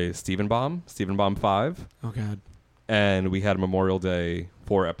had a Steven Bomb 5. Oh God. And we had a Memorial Day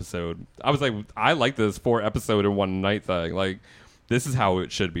 4 episode. I was like, I like this 4 episode in one night thing. Like, this is how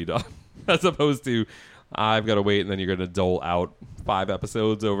it should be done, as opposed to I've got to wait and then you're going to dole out 5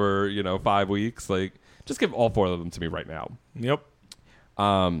 episodes over 5 weeks. Like, just give all 4 of them to me right now. Yep.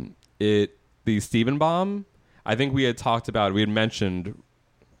 The Steven Bomb, I think we had talked about. We had mentioned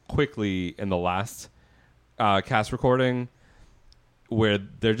quickly in the last cast recording where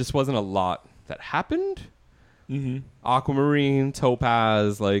there just wasn't a lot that happened. Mm-hmm. Aquamarine,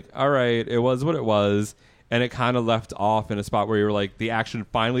 Topaz, like, all right, it was what it was, and it kind of left off in a spot where you were like, the action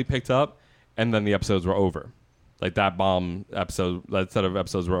finally picked up, and then the episodes were over. Like, that set of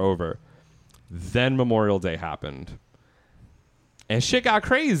episodes were over. Then Memorial Day happened, and shit got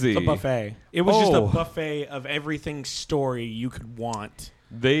crazy. The buffet. It was just a buffet of everything story you could want.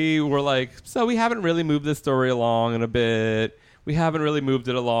 They were like, so we haven't really moved this story along in a bit. We haven't really moved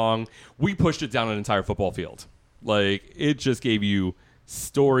it along. We pushed it down an entire football field. Like, it just gave you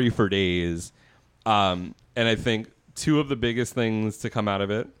story for days. And I think 2 of the biggest things to come out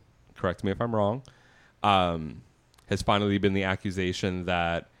of it, correct me if I'm wrong, has finally been the accusation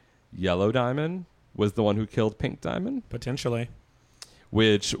that Yellow Diamond was the one who killed Pink Diamond. Potentially.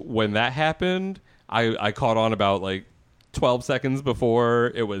 Which, when that happened, I caught on about, 12 seconns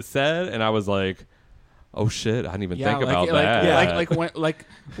before it was said, and I was like, oh shit! I didn't even think about that.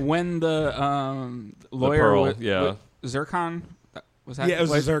 When the lawyer, Zircon, was that? Yeah, it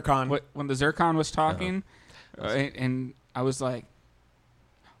was Zircon. When the Zircon was talking, and I was like,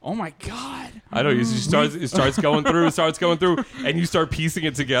 oh my god! I know. It starts going through, and you start piecing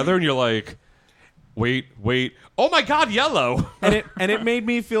it together, and you're like, wait, oh my god, Yellow! and it made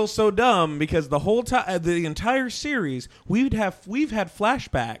me feel so dumb because the whole time, the entire series, we've had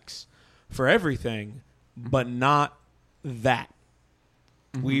flashbacks for everything. But not that.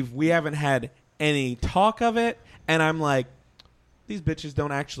 Mm-hmm. We haven't had any talk of it, and I'm like, these bitches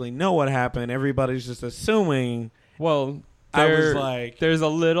don't actually know what happened. Everybody's just assuming. Well, I was like, there's a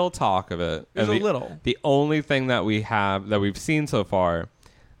little talk of it. There's a little. The only thing that we've seen so far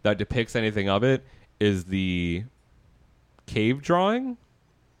that depicts anything of it is the cave drawing.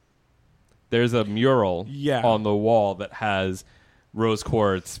 There's a mural on the wall that has rose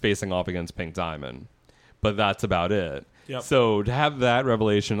quartz facing off against Pink Diamond. But that's about it. Yep. So to have that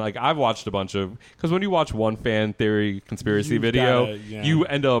revelation, like I've watched a bunch of, because when you watch one fan theory conspiracy video, you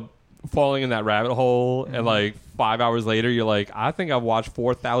end up falling in that rabbit hole, and like 5 hours later, you're like, I think I've watched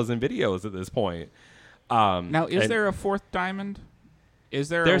 4,000 videos at this point. Now, is there a fourth diamond? Is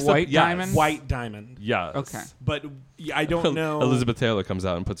there a white diamond? White diamond. Yes. Okay. But I don't know. Elizabeth Taylor comes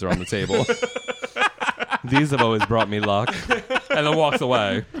out and puts her on the table. These have always brought me luck. And then walks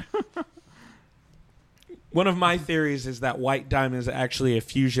away. One of my theories is that white diamond is actually a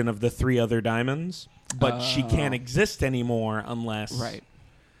fusion of the 3 other diamonds, but she can't exist anymore unless... Right.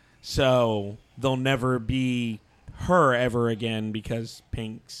 So they'll never be her ever again because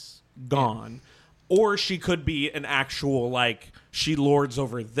Pink's gone. Or she could be an actual, like, she lords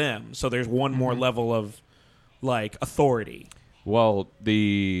over them. So there's one more level of, like, authority. Well,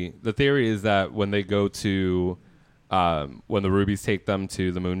 the theory is that when they go to, when the Rubies take them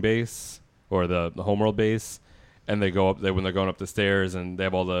to the moon base or the homeworld base, and they go up there when they're going up the stairs and they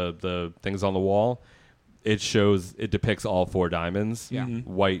have all the things on the wall, it depicts all 4 diamonds,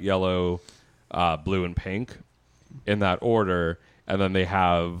 white, yellow, blue, and pink, in that order. And then they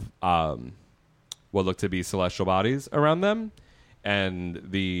have what look to be celestial bodies around them. And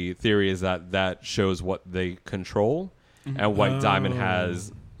the theory is that shows what they control. And white diamond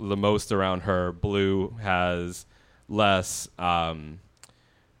has the most around her. Blue has less. Yellow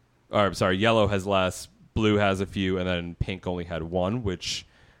has less. Blue has a few, and then pink only had 1, which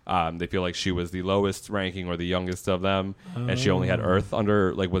they feel like she was the lowest ranking or the youngest of them, and she only had Earth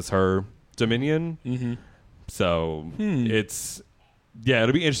under, like, was her dominion. Mm-hmm. So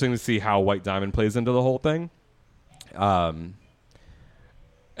it'll be interesting to see how white diamond plays into the whole thing.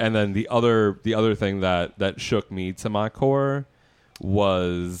 And then the other thing that shook me to my core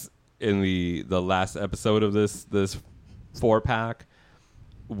was in the last episode of this 4-pack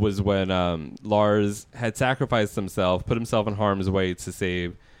was when Lars had sacrificed himself, put himself in harm's way to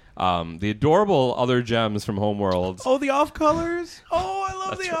save the adorable other gems from Homeworld. Oh, the off-colors? Oh, I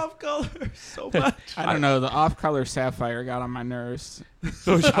love the off-colors so much. I don't know. The off-color Sapphire got on my nerves.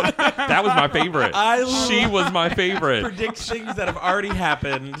 That was my favorite. She was my favorite. Predict things that have already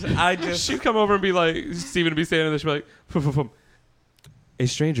happened. She'd come over and be like, Steven would be standing there, she'd be like, a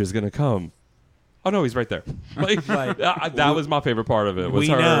stranger's going to come. Oh, no, he's right there. Like, that was my favorite part of it. Was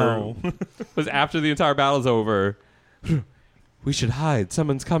was after the entire battle's over, we should hide.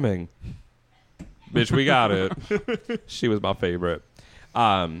 Someone's coming. Bitch, we got it. She was my favorite.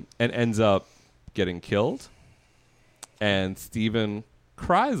 And ends up getting killed. And Steven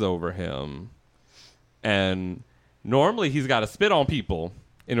cries over him. And normally he's got to spit on people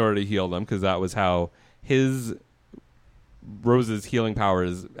in order to heal them, because that was how Rose's healing power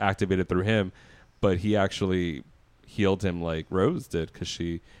is activated through him. But he actually healed him like Rose did, because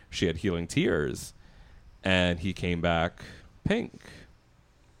she had healing tears. And he came back pink.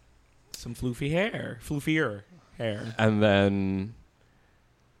 Some floofier hair. And then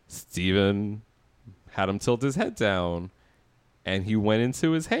Steven had him tilt his head down, and he went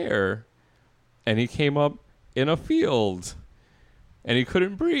into his hair, and he came up in a field, and he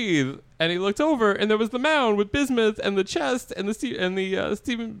couldn't breathe, and he looked over, and there was the mound with bismuth and the chest and the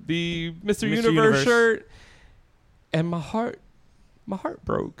Mr. Universe shirt, and my heart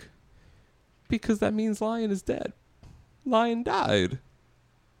broke, because that means Lion is dead. Lion died,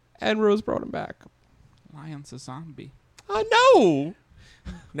 and Rose brought him back. Lion's a zombie. I know.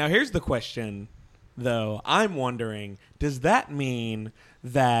 Now here's the question, though. I'm wondering, does that mean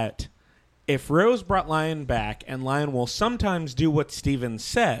that if Rose brought Lion back, and Lion will sometimes do what Steven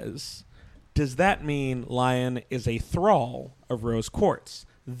says, does that mean Lion is a thrall of Rose Quartz,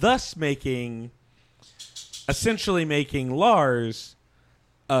 thus essentially making Lars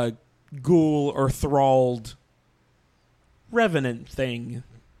a ghoul or thralled revenant thing?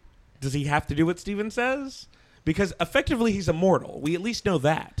 Does he have to do what Steven says? Because effectively he's immortal. We at least know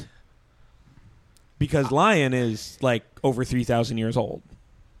that. Because Lion is like over 3,000 years old.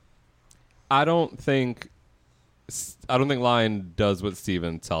 I don't think Lion does what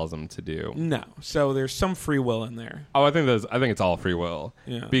Steven tells him to do. No. So there's some free will in there. Oh, I think it's all free will.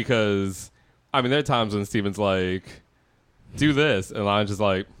 Yeah. Because I mean, there are times when Steven's like, do this, and Lion's just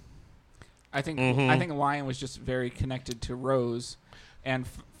like, I think Lion was just very connected to Rose and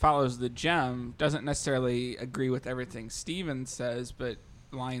follows the gem, doesn't necessarily agree with everything Steven says, but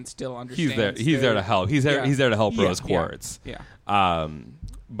Lion still understands. He's there to help. He's there to help Rose Quartz. Yeah.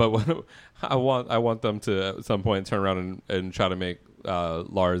 But I want them to at some point turn around and try to make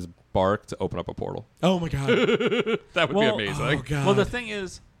Lars bark to open up a portal. Oh my god. That would be amazing. Oh god. Well, the thing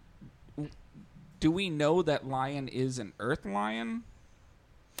is, do we know that Lion is an Earth Lion?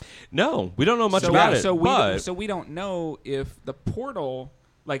 No, we don't know much about it. So but we don't know if the portal,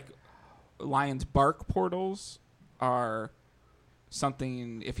 like Lion's bark portals, are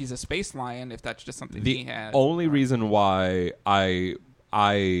something. If he's a space lion, if that's just something he had. The only reason why I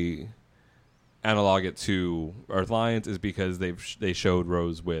analog it to Earth Lions is because they showed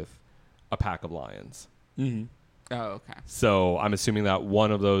Rose with a pack of lions. Mm-hmm. Oh, okay. So I'm assuming that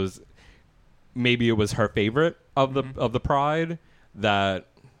one of those, maybe it was her favorite of the pride that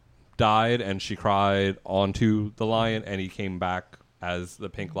died, and she cried onto the lion, and he came back as the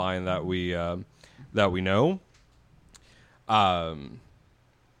pink lion that we know.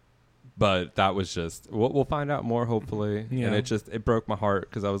 But that was just we'll find out more hopefully. Yeah. And it broke my heart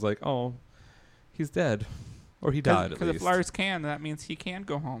because I was like, oh, he's dead, or he died. Because if Lars can, that means he can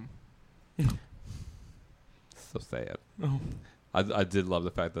go home. So sad. Oh. I did love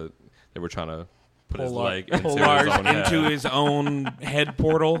the fact that they were trying to put his Pull leg into Lars his own into head. his own head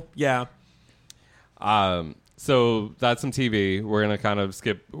portal. Yeah. So that's some TV. We're gonna kind of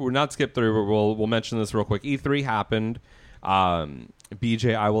skip. We're not skip through, but we'll mention this real quick. E3 happened.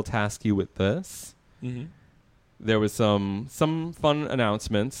 BJ, I will task you with this. Mm-hmm. There was some fun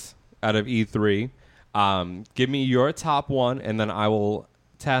announcements out of E3. Give me your top one, and then I will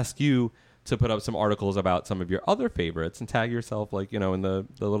task you to put up some articles about some of your other favorites and tag yourself, like, in the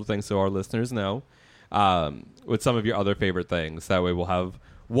little things so our listeners know, with some of your other favorite things. That way we'll have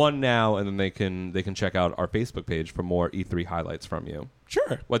one now, and then they can check out our Facebook page for more E3 highlights from you.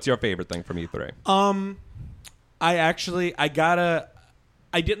 Sure. What's your favorite thing from E3?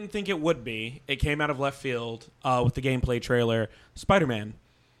 I didn't think it would be. It came out of left field with the gameplay trailer. Spider-Man.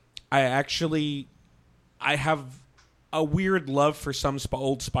 I have a weird love for some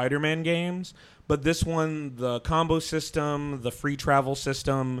old Spider-Man games, but this one, the combo system, the free travel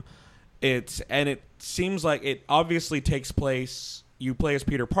system, it seems like it obviously takes place. You play as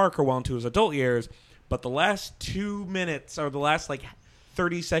Peter Parker well into his adult years, but the last 2 minutes or the last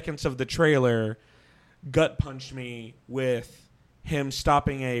 30 seconds of the trailer gut punched me with him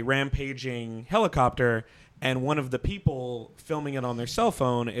stopping a rampaging helicopter, and one of the people filming it on their cell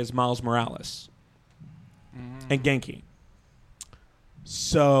phone is Miles Morales and Genki.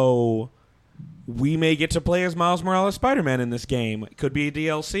 So we may get to play as Miles Morales Spider-Man in this game. It could be a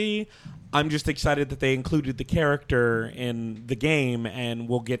DLC. I'm just excited that they included the character in the game, and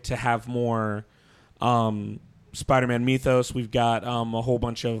we'll get to have more Spider-Man mythos. We've got a whole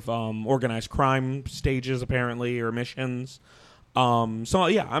bunch of organized crime stages, apparently, or missions. So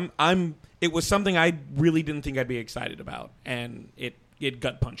yeah, it was something I really didn't think I'd be excited about, and it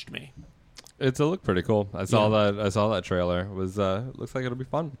gut punched me. It looked pretty cool. I saw that trailer. It was looks like it'll be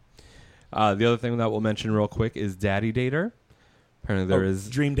fun. The other thing that we'll mention real quick is Daddy Dater. Apparently there is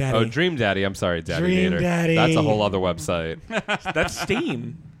Dream Daddy. Oh, Dream Daddy. I'm sorry, Daddy Dream Dater. Daddy. That's a whole other website. That's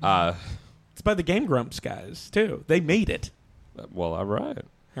Steam. It's by the Game Grumps guys too. They made it. Well, all right.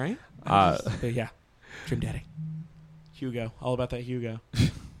 Right? Yeah. Dream Daddy. Hugo. All about that Hugo.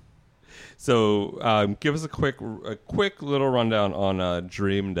 So, give us a quick little rundown on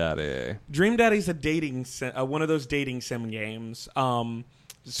Dream Daddy. Dream Daddy's a dating one of those dating sim games.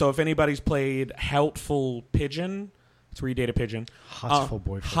 So if anybody's played Helpful Pigeon, it's where you date a pigeon. Hotful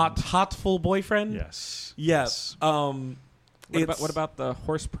Boyfriend. Hotful Boyfriend? Yes. Yes. What about the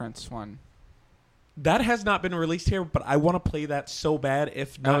Horse Prince one? That has not been released here, but I want to play that so bad.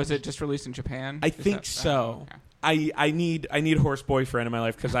 If not, is it just released in Japan? I think so. Okay. I need a horse boyfriend in my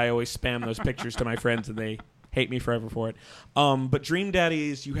life because I always spam those pictures to my friends and they hate me forever for it. But Dream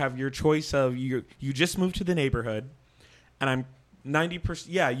Daddies, you have your choice of you just moved to the neighborhood, and I'm 90%.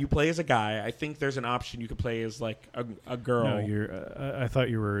 Yeah, you play as a guy. I think there's an option you could play as like a girl. No, I thought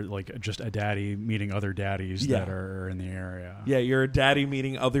you were like just a daddy meeting other daddies that are in the area. Yeah, you're a daddy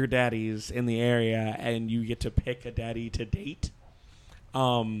meeting other daddies in the area, and you get to pick a daddy to date.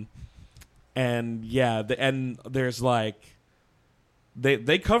 And yeah, and there's like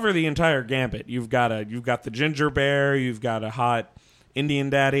they cover the entire gambit. You've got the ginger bear, you've got a hot Indian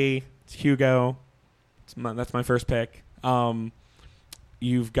daddy. It's Hugo. That's my first pick.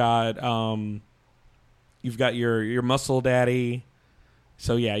 You've got your muscle daddy.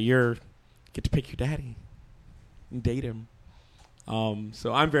 So yeah, get to pick your daddy and date him.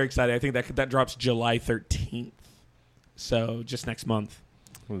 So I'm very excited. I think that drops July 13th. So just next month.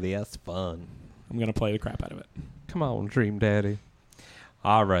 That's fun. I'm gonna play the crap out of it. Come on, Dream Daddy.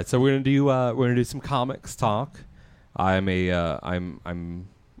 All right, so we're gonna do some comics talk. I'm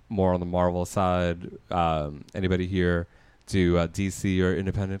more on the Marvel side. Anybody here do DC or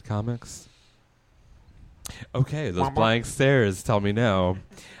independent comics? Okay, those blank stares tell me no.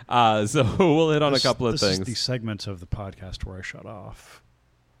 So we'll hit on a couple of things. This is the segment of the podcast where I shut off.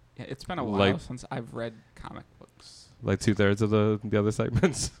 It's been a while Like- since I've read comic books. Like 2/3 of the other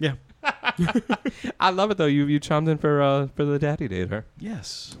segments. Yeah. I love it though. You chimed in for the daddy dater.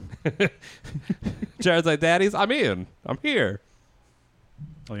 Yes. Jared's like, daddies, I'm in. I'm here.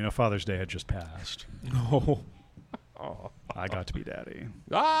 Well, Father's Day had just passed. Oh. I got to be daddy.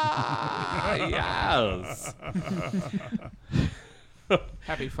 Yes.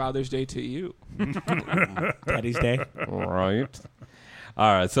 Happy Father's Day to you. Daddy's Day. Right.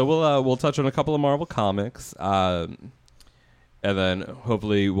 All right. So we'll touch on a couple of Marvel comics, and then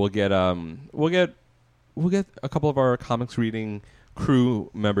hopefully we'll get a couple of our comics reading crew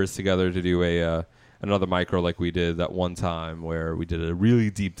members together to do another micro like we did that one time where we did a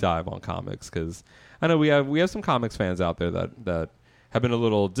really deep dive on comics, because I know we have some comics fans out there that have been a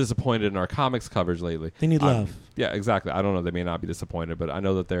little disappointed in our comics coverage lately. They need love. Yeah, exactly. I don't know. They may not be disappointed, but I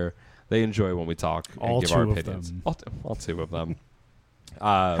know that they enjoy when we talk All and give two our of opinions. them. All two of them.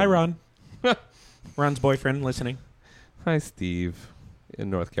 Hi, Ron. Ron's boyfriend listening. Hi, Steve, in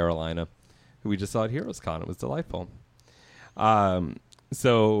North Carolina. We just saw at Heroes Con. It was delightful.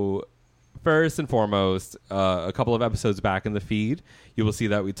 So first and foremost, a couple of episodes back in the feed, you will see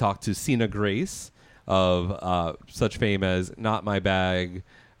that we talked to Sina Grace of such fame as Not My Bag,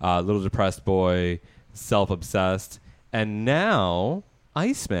 Little Depressed Boy, Self-Obsessed, and now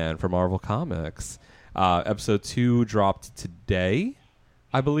Iceman for Marvel Comics. Episode 2 dropped today,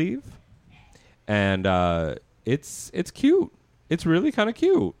 I believe. And it's cute. It's really kind of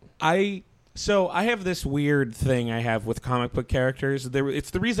cute. So I have this weird thing I have with comic book characters.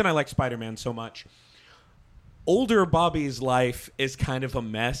 It's the reason I like Spider-Man so much. Older Bobby's life is kind of a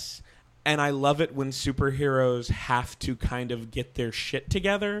mess, and I love it when superheroes have to kind of get their shit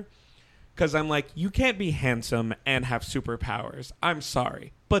together. Because I'm like, you can't be handsome and have superpowers. I'm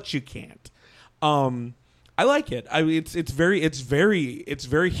sorry, but you can't. I like it. I mean, it's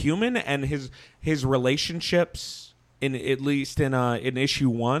very human, and his relationships in issue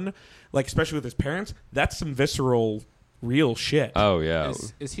 1, like especially with his parents, that's some visceral, real shit. Oh yeah.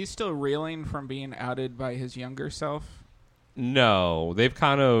 Is he still reeling from being outed by his younger self? No, they've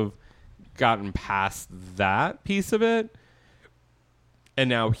kind of gotten past that piece of it. And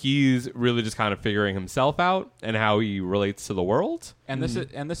now he's really just kind of figuring himself out and how he relates to the world. And this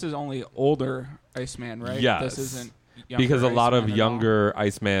is only older Iceman, right? Yes. This isn't younger because a lot Iceman of at younger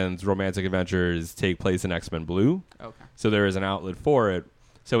Iceman's romantic adventures take place in X-Men Blue. Okay. So there is an outlet for it.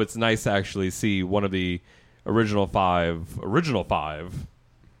 So it's nice to actually see one of the original five, I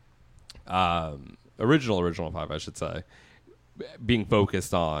should say, being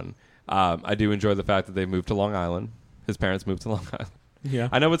focused on. I do enjoy the fact that they moved to Long Island. His parents moved to Long Island. Yeah.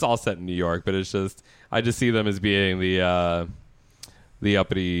 I know it's all set in New York, but it's just I just see them as being the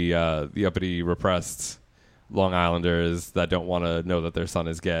uppity repressed Long Islanders that don't want to know that their son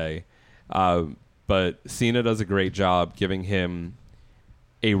is gay. But Cena does a great job giving him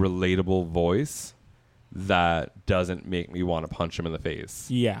a relatable voice that doesn't make me want to punch him in the face.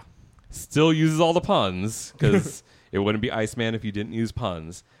 Yeah. Still uses all the puns because it wouldn't be Iceman if you didn't use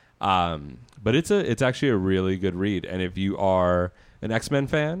puns. But it's actually a really good read. And if you are an X-Men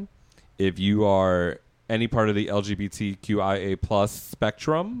fan, if you are any part of the LGBTQIA plus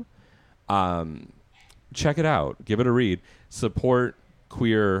spectrum, check it out. Give it a read. Support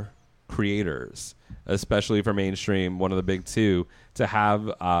queer creators, especially for mainstream, one of the big two, to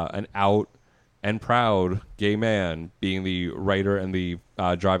have an out and proud gay man being the writer and the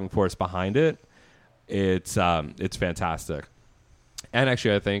driving force behind it. It's fantastic. And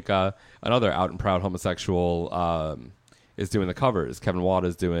actually, I think another out and proud homosexual is doing the covers. Kevin Watt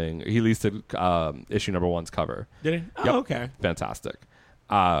is doing. He leased issue number 1's cover. Did he? Oh, Yep. okay. Fantastic.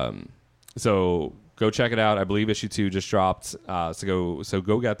 So go check it out. I believe issue 2 just dropped. So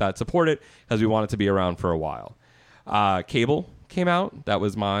go get that. Support it because we want it to be around for a while. Cable came out. That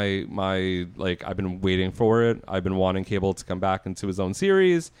was my like. I've been waiting for it. I've been wanting Cable to come back into his own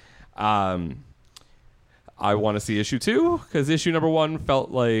series. I want to see issue 2 because issue number 1 felt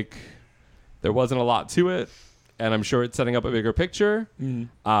like there wasn't a lot to it, and I'm sure it's setting up a bigger picture.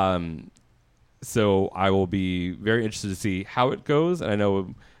 So I will be very interested to see how it goes. And I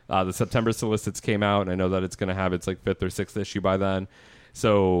know the September solicits came out, and I know that it's going to have its like 5th or 6th issue by then.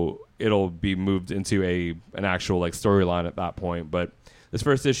 So it'll be moved into an actual like storyline at that point. But this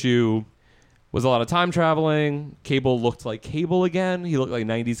first issue was a lot of time traveling. Cable looked like Cable again. He looked like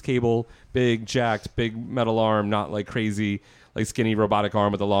 90s Cable. Big, jacked, big metal arm, not like crazy, like skinny robotic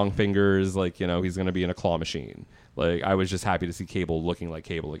arm with the long fingers. Like, he's going to be in a claw machine. Like, I was just happy to see Cable looking like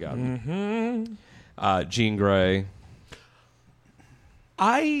Cable again. Jean Grey.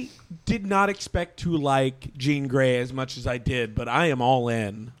 I did not expect to like Jean Grey as much as I did, but I am all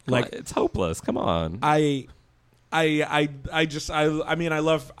in. Like, it's hopeless. Come on. I mean, I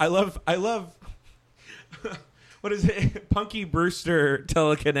love what is it? Punky Brewster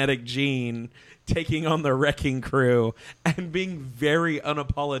telekinetic Jean taking on the Wrecking Crew and being very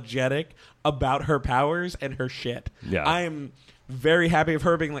unapologetic about her powers and her shit. Yeah. I am very happy of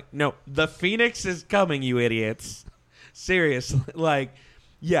her being like, no, the Phoenix is coming, you idiots. Seriously, like,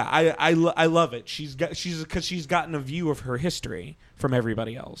 yeah, I love it. She's gotten a view of her history from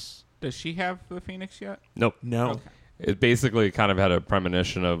everybody else. Does she have the Phoenix yet? Nope. No. Okay. It basically kind of had a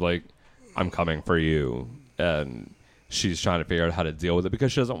premonition of like, I'm coming for you, and she's trying to figure out how to deal with it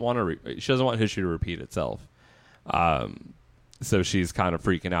because she doesn't want she doesn't want history to repeat itself. So she's kind of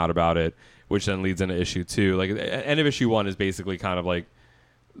freaking out about it, which then leads into issue 2. Like, the end of issue 1 is basically kind of like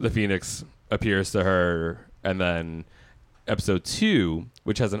the Phoenix appears to her, and then episode 2,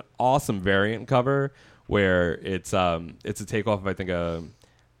 which has an awesome variant cover where it's a takeoff of I think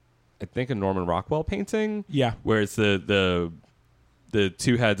a Norman Rockwell painting. Yeah, where it's the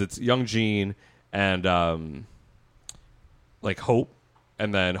two heads. It's young Jean and like Hope,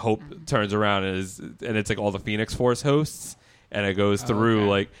 and then Hope turns around and it's like all the Phoenix Force hosts, and it goes through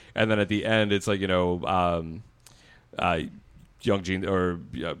like, and then at the end it's like, you know, young Jean or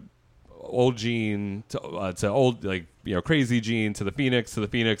old Jean to old, like, you know, crazy Jean to the Phoenix,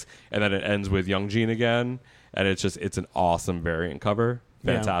 and then it ends with young Jean again, and it's an awesome variant cover.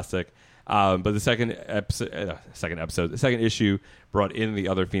 Fantastic. Yeah. But the second issue brought in the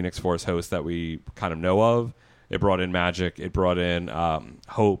other Phoenix Force hosts that we kind of know of. It brought in Magic. It brought in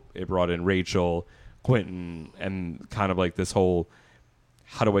Hope. It brought in Rachel, Quentin, and kind of like this whole,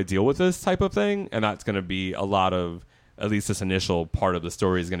 how do I deal with this type of thing? And that's going to be a lot of, at least this initial part of the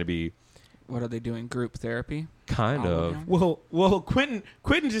story is going to be. What are they doing? Group therapy? Kind of. Well,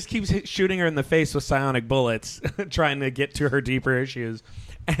 Quentin just keeps shooting her in the face with psionic bullets, trying to get to her deeper issues,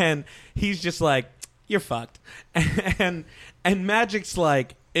 and he's just like, "You're fucked," and Magic's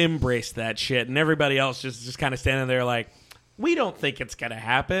like, "Embrace that shit," and everybody else just kind of standing there like, "We don't think it's gonna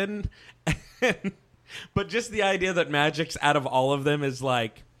happen," but just the idea that Magic's out of all of them is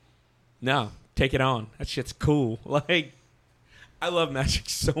like, "No, take it on. That shit's cool." Like, I love Magic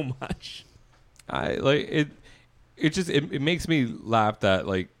so much. I like it. It makes me laugh that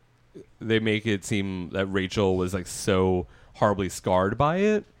like they make it seem that Rachel was like so horribly scarred by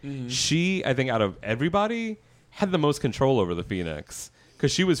it. Mm-hmm. She, I think, out of everybody, had the most control over the Phoenix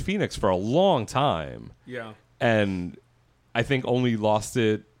because she was Phoenix for a long time. Yeah, and I think only lost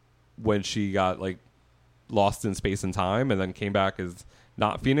it when she got like lost in space and time, and then came back as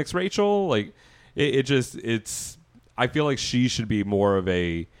not Phoenix Rachel. Like it's. I feel like she should be more of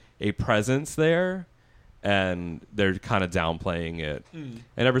a presence there, and they're kind of downplaying it. And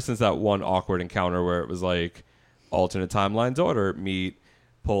ever since that one awkward encounter where it was like alternate timeline daughter meet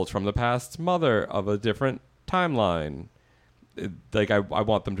pulled from the past mother of a different timeline, I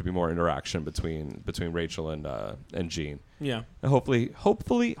want them to be more interaction between Rachel and Jean. Yeah, and hopefully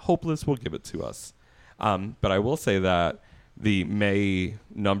Hopeless will give it to us. But I will say that the May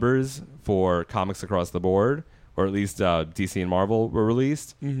numbers for comics across the board, or at least DC and Marvel, were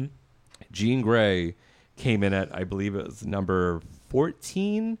released. Mm-hmm. Jean Grey came in at, I believe it was number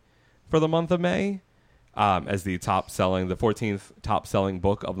 14 for the month of May, as the 14th top-selling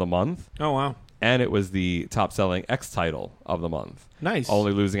book of the month. Oh, wow. And it was the top-selling X title of the month. Nice.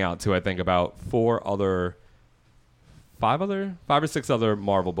 Only losing out to, I think, about 5 or 6 other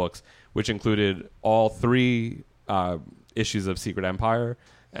Marvel books, which included all 3 issues of Secret Empire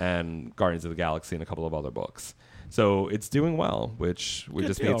and Guardians of the Galaxy and a couple of other books. So it's doing well, which we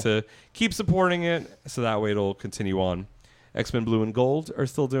just need to keep supporting it so that way it'll continue on. X-Men Blue and Gold are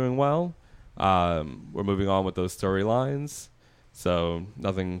still doing well. We're moving on with those storylines. So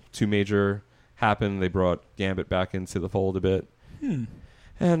nothing too major happened. They brought Gambit back into the fold a bit.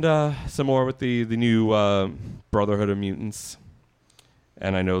 And some more with the new Brotherhood of Mutants.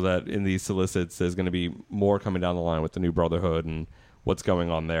 And I know that in these solicits there's going to be more coming down the line with the new Brotherhood and what's going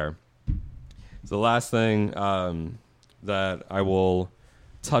on there. So the last thing that I will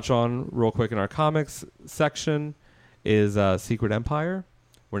touch on real quick in our comics section is Secret Empire.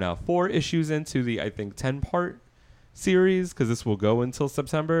 We're now 4 issues into the, I think, 10-part series, because this will go until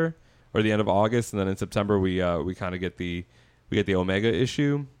September or the end of August, and then in September we kind of get the Omega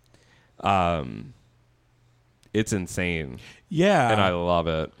issue. It's insane. Yeah, and I love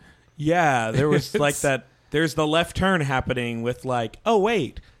it. Yeah, there was like that. There's the left turn happening with like, oh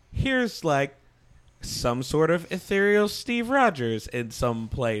wait, here's like some sort of ethereal Steve Rogers in some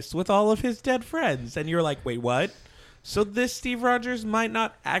place with all of his dead friends, and you're like, wait, what? So this Steve Rogers might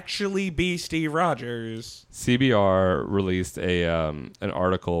not actually be Steve Rogers. CBR released an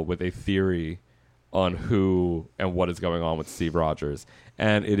article with a theory on who and what is going on with Steve Rogers,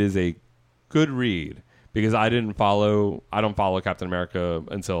 and it is a good read because I don't follow Captain America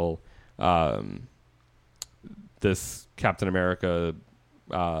until this Captain America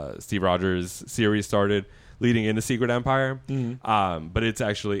Steve Rogers series started leading into Secret Empire. But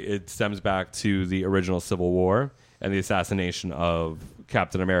it stems back to the original Civil War and the assassination of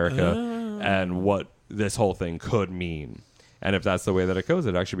Captain America and what this whole thing could mean. And if that's the way that it goes,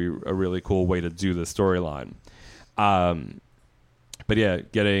 it'd actually be a really cool way to do the storyline. But yeah,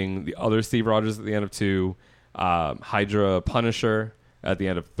 getting the other Steve Rogers at the end of 2, Hydra Punisher at the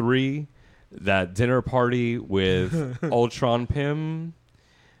end of 3, that dinner party with Ultron Pym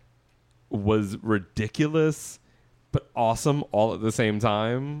was ridiculous but awesome all at the same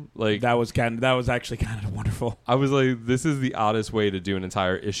time. Like that was actually kind of wonderful. I was like, this is the oddest way to do an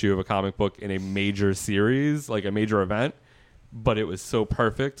entire issue of a comic book in a major series, like a major event, but it was so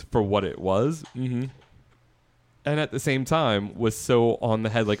perfect for what it was. Mm-hmm. And at the same time was so on the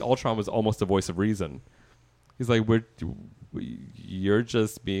head. Like Ultron was almost a voice of reason. He's like, you're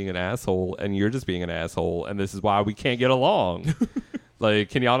just being an asshole and you're just being an asshole and this is why we can't get along. Like,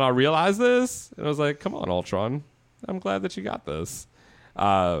 can y'all not realize this? And I was like, come on, Ultron. I'm glad that you got this.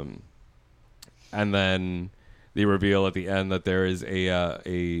 And then the reveal at the end that there is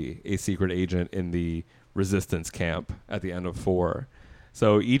a secret agent in the Resistance camp at the end of 4.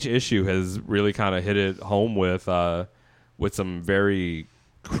 So each issue has really kind of hit it home with some very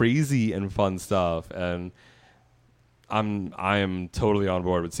crazy and fun stuff. And I am totally on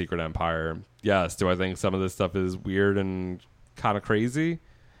board with Secret Empire. Yes, do I think some of this stuff is weird and kind of crazy?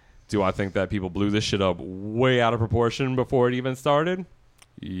 Do I think that people blew this shit up way out of proportion before it even started?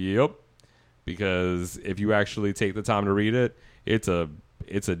 Yep. Because if you actually take the time to read it, it's a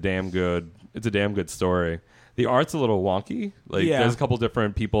damn good story. The art's a little wonky. Like there's a couple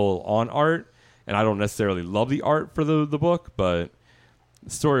different people on art, and I don't necessarily love the art for the book, but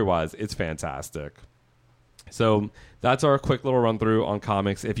story-wise, it's fantastic. So that's our quick little run through on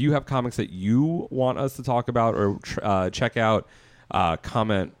comics. If you have comics that you want us to talk about or check out,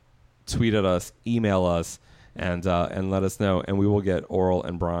 comment, tweet at us, email us, and let us know. And we will get Oral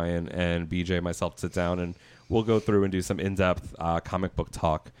and Brian and BJ and myself to sit down, and we'll go through and do some in-depth comic book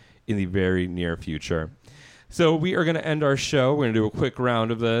talk in the very near future. So we are going to end our show. We're going to do a quick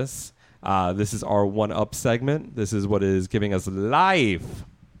round of this. This is our one-up segment. This is what is giving us life.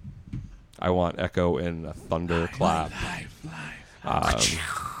 I want echo and a thunder clap.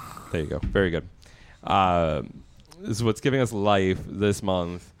 There you go. Very good. This is what's giving us life this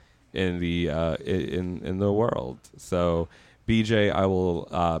month in the in the world. So, BJ, I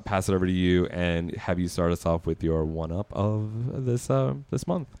will pass it over to you and have you start us off with your one-up of this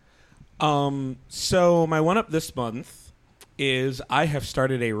month. So my one-up this month is I have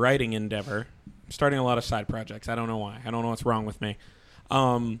started a writing endeavor. I'm starting a lot of side projects. I don't know why. I don't know what's wrong with me.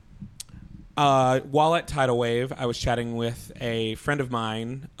 While at Tidal Wave, I was chatting with a friend of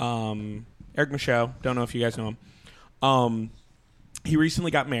mine, Eric Michaud. Don't know if you guys know him. He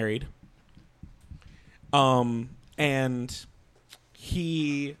recently got married. And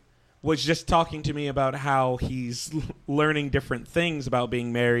he was just talking to me about how he's learning different things about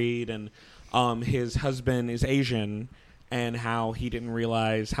being married, and his husband is Asian, and how he didn't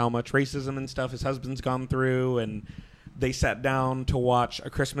realize how much racism and stuff his husband's gone through. And they sat down to watch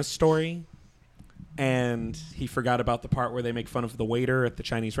A Christmas Story, and he forgot about the part where they make fun of the waiter at the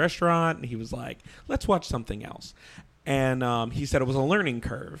Chinese restaurant, and he was like, let's watch something else. And he said it was a learning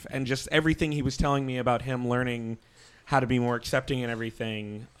curve, and just everything he was telling me about him learning how to be more accepting and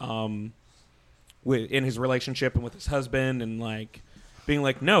everything in his relationship and with his husband, and like being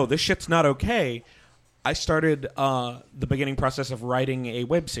like, no, this shit's not okay. I started the beginning process of writing a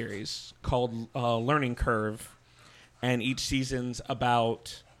web series called Learning Curve, and each season's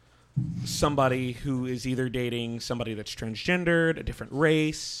about somebody who is either dating somebody that's transgendered, a different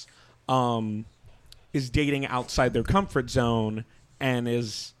race, is dating outside their comfort zone, and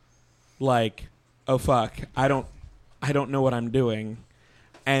is like, oh fuck, I don't know what I'm doing.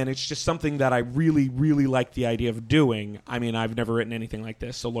 And it's just something that I really, really like the idea of doing. I mean, I've never written anything like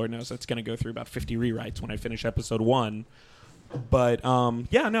this, so Lord knows that's going to go through about 50 rewrites when I finish episode 1. But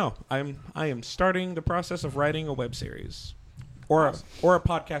I am starting the process of writing a web series, or a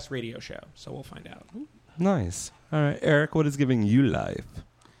podcast radio show. So we'll find out. Nice. All right, Eric, what is giving you life?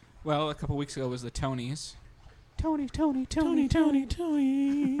 Well, a couple weeks ago was the Tonys. Tony.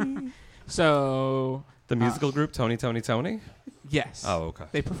 So the musical group Tony? Yes. Oh, okay.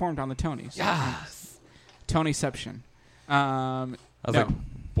 They performed on the Tonys. Yes. Tonyception. I was like,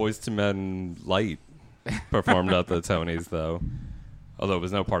 Boyz II Men Light performed at the Tonys, though. Although it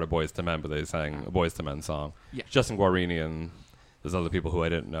was no part of Boyz II Men, but they sang a Boyz II Men song. Yeah. Justin Guarini and there's other people who I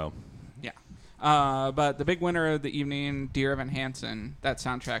didn't know. Yeah. But the big winner of the evening, Dear Evan Hansen, that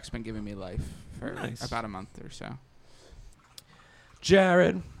soundtrack's been giving me life for about a month or so.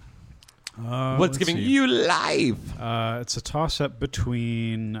 Jared, what's giving you life? It's a toss-up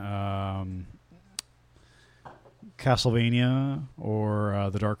between Castlevania or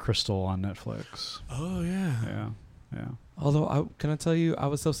The Dark Crystal on Netflix. Oh, yeah. Yeah. Although, can I tell you, I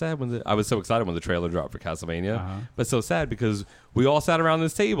was so sad I was so excited when the trailer dropped for Castlevania, but so sad because we all sat around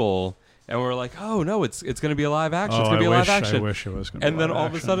this table and we were like, "Oh no, it's going to be a live action. It's going to be a live action." I wish it was going to be. And then all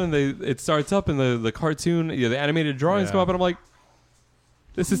of a sudden, it starts up and the cartoon, the animated drawings come up, and I'm like,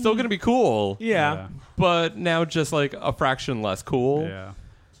 "This is still going to be cool." Yeah, but now just like a fraction less cool. Yeah.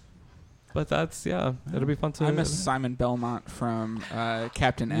 But that's, it'll be fun to... I miss Simon Belmont from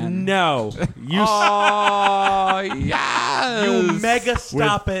Captain N. No. You yes! You mega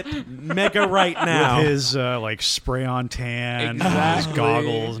stop it. Mega right now. With his spray-on tan, his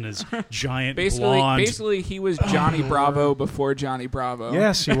goggles, and his giant blonde... Basically, he was Johnny Bravo before Johnny Bravo.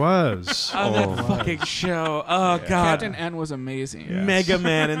 Yes, he was. On that fucking show. Oh, God. Captain N was amazing. Yes. Mega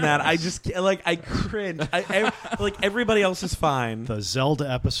Man in that. I just, I cringe. Everybody else is fine. The Zelda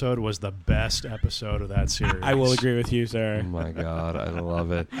episode was the best episode of that series. I will agree with you, sir. Oh my God, I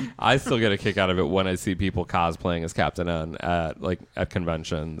love it. I still get a kick out of it when I see people cosplaying as Captain N at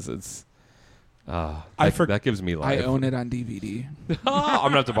conventions. It's that gives me life. I own it on DVD. I'm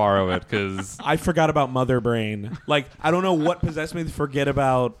gonna have to borrow it because I forgot about Mother Brain. I don't know what possessed me to forget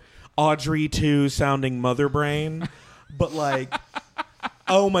about Audrey 2 sounding Mother Brain, but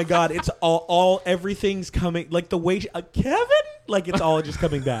oh my God, it's all everything's coming the way Kevin, it's all just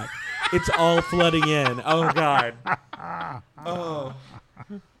coming back. It's all flooding in. Oh God. Oh.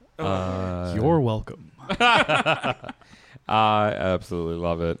 You're welcome. I absolutely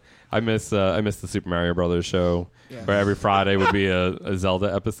love it. I miss the Super Mario Brothers show where every Friday would be a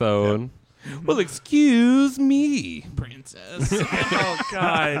Zelda episode. Yeah. Well, excuse me, princess. Oh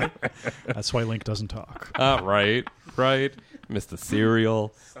God. That's why Link doesn't talk. Right. Miss the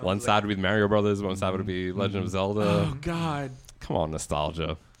cereal. One side would be Mario Brothers. One side would be Legend of Zelda. Oh God. Come on,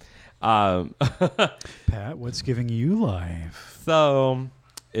 nostalgia. Pat, what's giving you life? So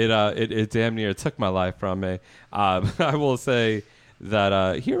it damn near took my life from me. I will say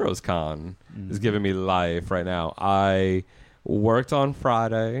that Heroes Con is giving me life right now. I worked on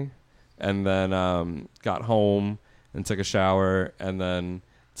Friday and then got home and took a shower and then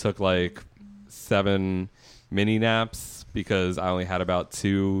took 7 mini naps because I only had about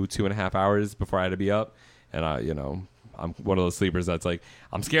 2.5 hours before I had to be up. And I'm one of those sleepers that's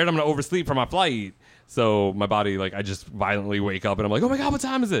I'm scared I'm going to oversleep for my flight. So my body, I just violently wake up and I'm like, oh my God, what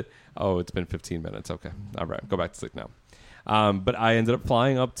time is it? Oh, it's been 15 minutes. Okay. All right. Go back to sleep now. But I ended up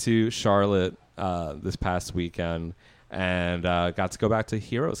flying up to Charlotte this past weekend and got to go back to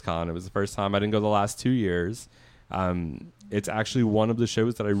Heroes Con. It was the first time. I didn't go the last 2 years. It's actually one of the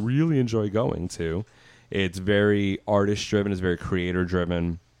shows that I really enjoy going to. It's very artist-driven. It's very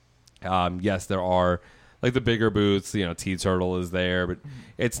creator-driven. Yes, there are... the bigger booths, T-Turtle is there, but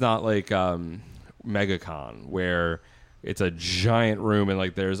it's not like MegaCon where it's a giant room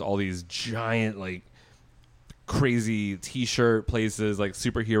and there's all these giant crazy T-shirt places,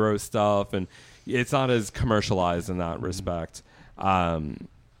 superhero stuff, and it's not as commercialized in that respect.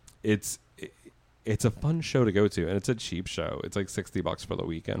 It's a fun show to go to, and it's a cheap show. It's $60 for the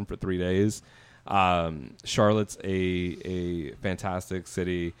weekend for 3 days. Charlotte's a fantastic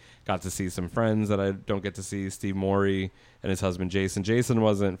city. Got to see some friends that I don't get to see. Steve Morey and his husband Jason. Jason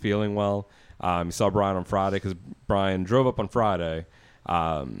wasn't feeling well. He saw Brian on Friday because Brian drove up on Friday,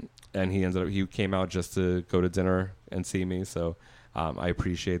 and he came out just to go to dinner and see me. So I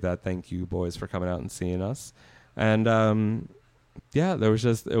appreciate that. Thank you, boys, for coming out and seeing us. And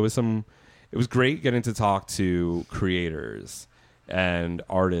it was great getting to talk to creators and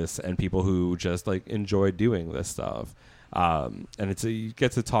artists and people who just enjoy doing this stuff. And you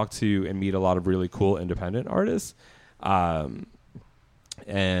get to talk to and meet a lot of really cool independent artists. And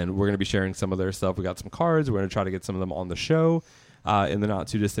we're going to be sharing some of their stuff. We got some cards. We're going to try to get some of them on the show in the not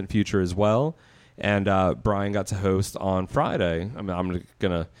too distant future as well. And Brian got to host on Friday. I mean, I'm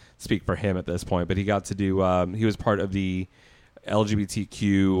going to speak for him at this point, but he got to do, he was part of the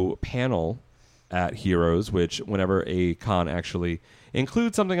LGBTQ panel at Heroes, which whenever a con actually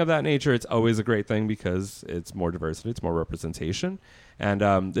includes something of that nature, it's always a great thing because it's more diversity, it's more representation.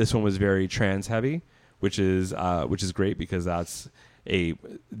 And this one was very trans heavy, which is great because that's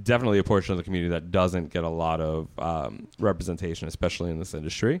definitely a portion of the community that doesn't get a lot of representation, especially in this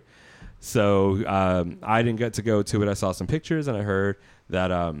industry. So I didn't get to go to it. I saw some pictures and I heard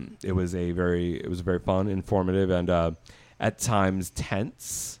that it was a very fun, informative, and at times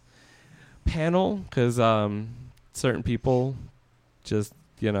tense panel, because certain people just,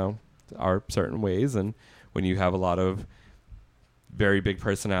 are certain ways, and when you have a lot of very big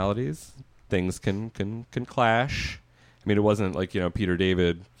personalities, things can clash. I mean, it wasn't like, Peter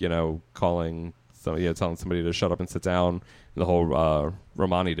David, telling somebody to shut up and sit down in the whole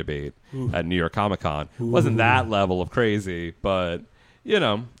Romani debate at New York Comic Con. Wasn't that level of crazy, but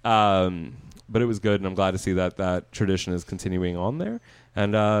but it was good, and I'm glad to see that tradition is continuing on there.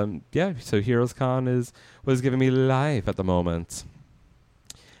 And so Heroes Con was giving me life at the moment.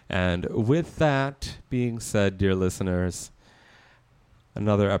 And with that being said, dear listeners,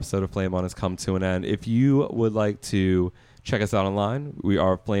 another episode of Flame On has come to an end. If you would like to check us out online, we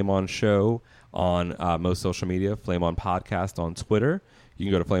are Flame On Show on most social media, Flame On Podcast on Twitter. You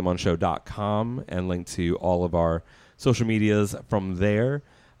can go to flameonshow.com and link to all of our social medias from there.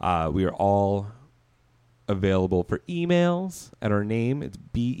 We are all available for emails at our name. It's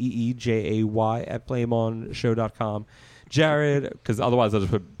BEEJAY at flameonshow.com. Jared, because otherwise I'll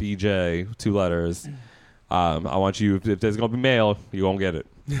just put BJ, 2 letters. I want you, if there's going to be mail, you won't get it.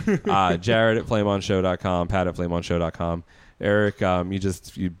 Jared at flameonshow.com, Pat at flameonshow.com. Eric,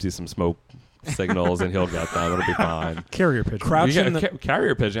 you do some smoke signals and he'll get them. It'll be fine. Carrier pigeon.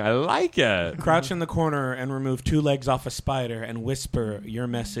 Carrier pigeon. I like it. Crouch in the corner and remove 2 legs off a spider and whisper your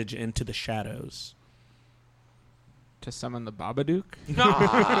message into the shadows. To summon the Babadook?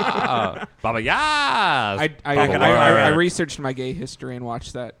 Baba Yas! I researched my gay history and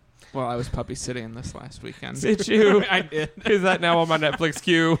watched that while I was puppy sitting this last weekend. Did you? I did. Is that now on my Netflix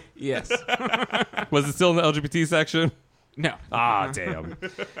queue? Yes. Was it still in the LGBT section? No. Damn.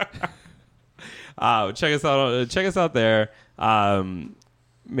 Check us out there.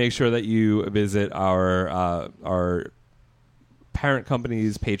 Make sure that you visit our parent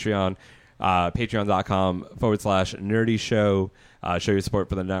company's Patreon. Patreon.com/nerdy show. Show your support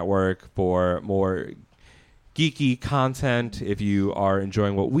for the network for more geeky content. If you are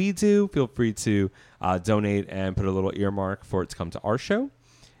enjoying what we do, feel free to donate and put a little earmark for it to come to our show.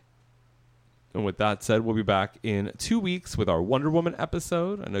 And with that said, we'll be back in 2 weeks with our Wonder Woman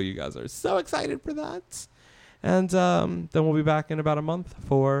episode. I know you guys are so excited for that. And then we'll be back in about a month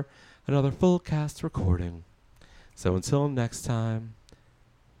for another full cast recording. So until next time,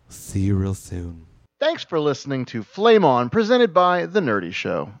 see you real soon. Thanks for listening to Flame On, presented by The Nerdy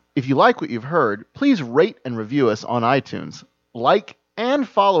Show. If you like what you've heard, please rate and review us on iTunes, like and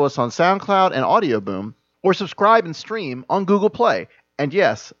follow us on SoundCloud and Audio Boom, or subscribe and stream on Google Play. And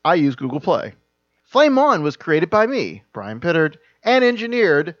yes, I use Google Play. Flame On was created by me, Brian Pittard, and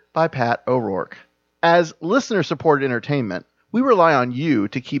engineered by Pat O'Rourke. As listener-supported entertainment, we rely on you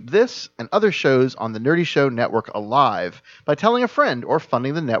to keep this and other shows on the Nerdy Show Network alive by telling a friend or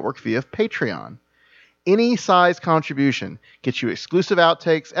funding the network via Patreon. Any size contribution gets you exclusive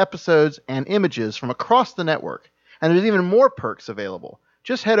outtakes, episodes, and images from across the network. And there's even more perks available.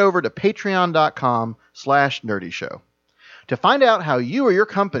 Just head over to patreon.com/nerdyshow. To find out how you or your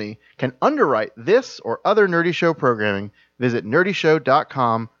company can underwrite this or other Nerdy Show programming, visit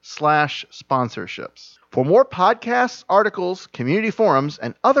nerdyshow.com/sponsorships. For more podcasts, articles, community forums,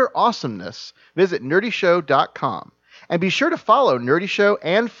 and other awesomeness, visit nerdyshow.com. And be sure to follow Nerdy Show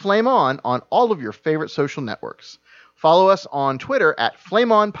and Flame On all of your favorite social networks. Follow us on Twitter at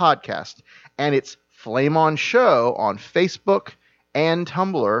Flame On Podcast, and it's Flame On Show on Facebook and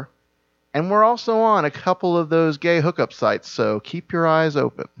Tumblr. And we're also on a couple of those gay hookup sites, so keep your eyes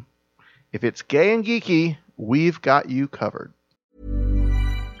open. If it's gay and geeky, we've got you covered.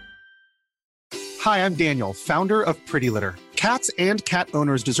 Hi, I'm Daniel, founder of Pretty Litter. Cats and cat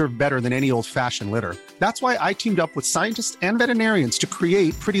owners deserve better than any old-fashioned litter. That's why I teamed up with scientists and veterinarians to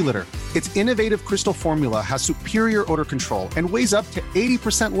create Pretty Litter. Its innovative crystal formula has superior odor control and weighs up to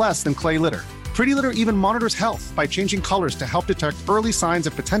 80% less than clay litter. Pretty Litter even monitors health by changing colors to help detect early signs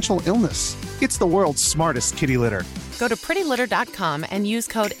of potential illness. It's the world's smartest kitty litter. Go to prettylitter.com and use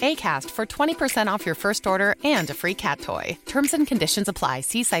code ACAST for 20% off your first order and a free cat toy. Terms and conditions apply.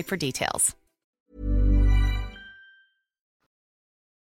 See site for details.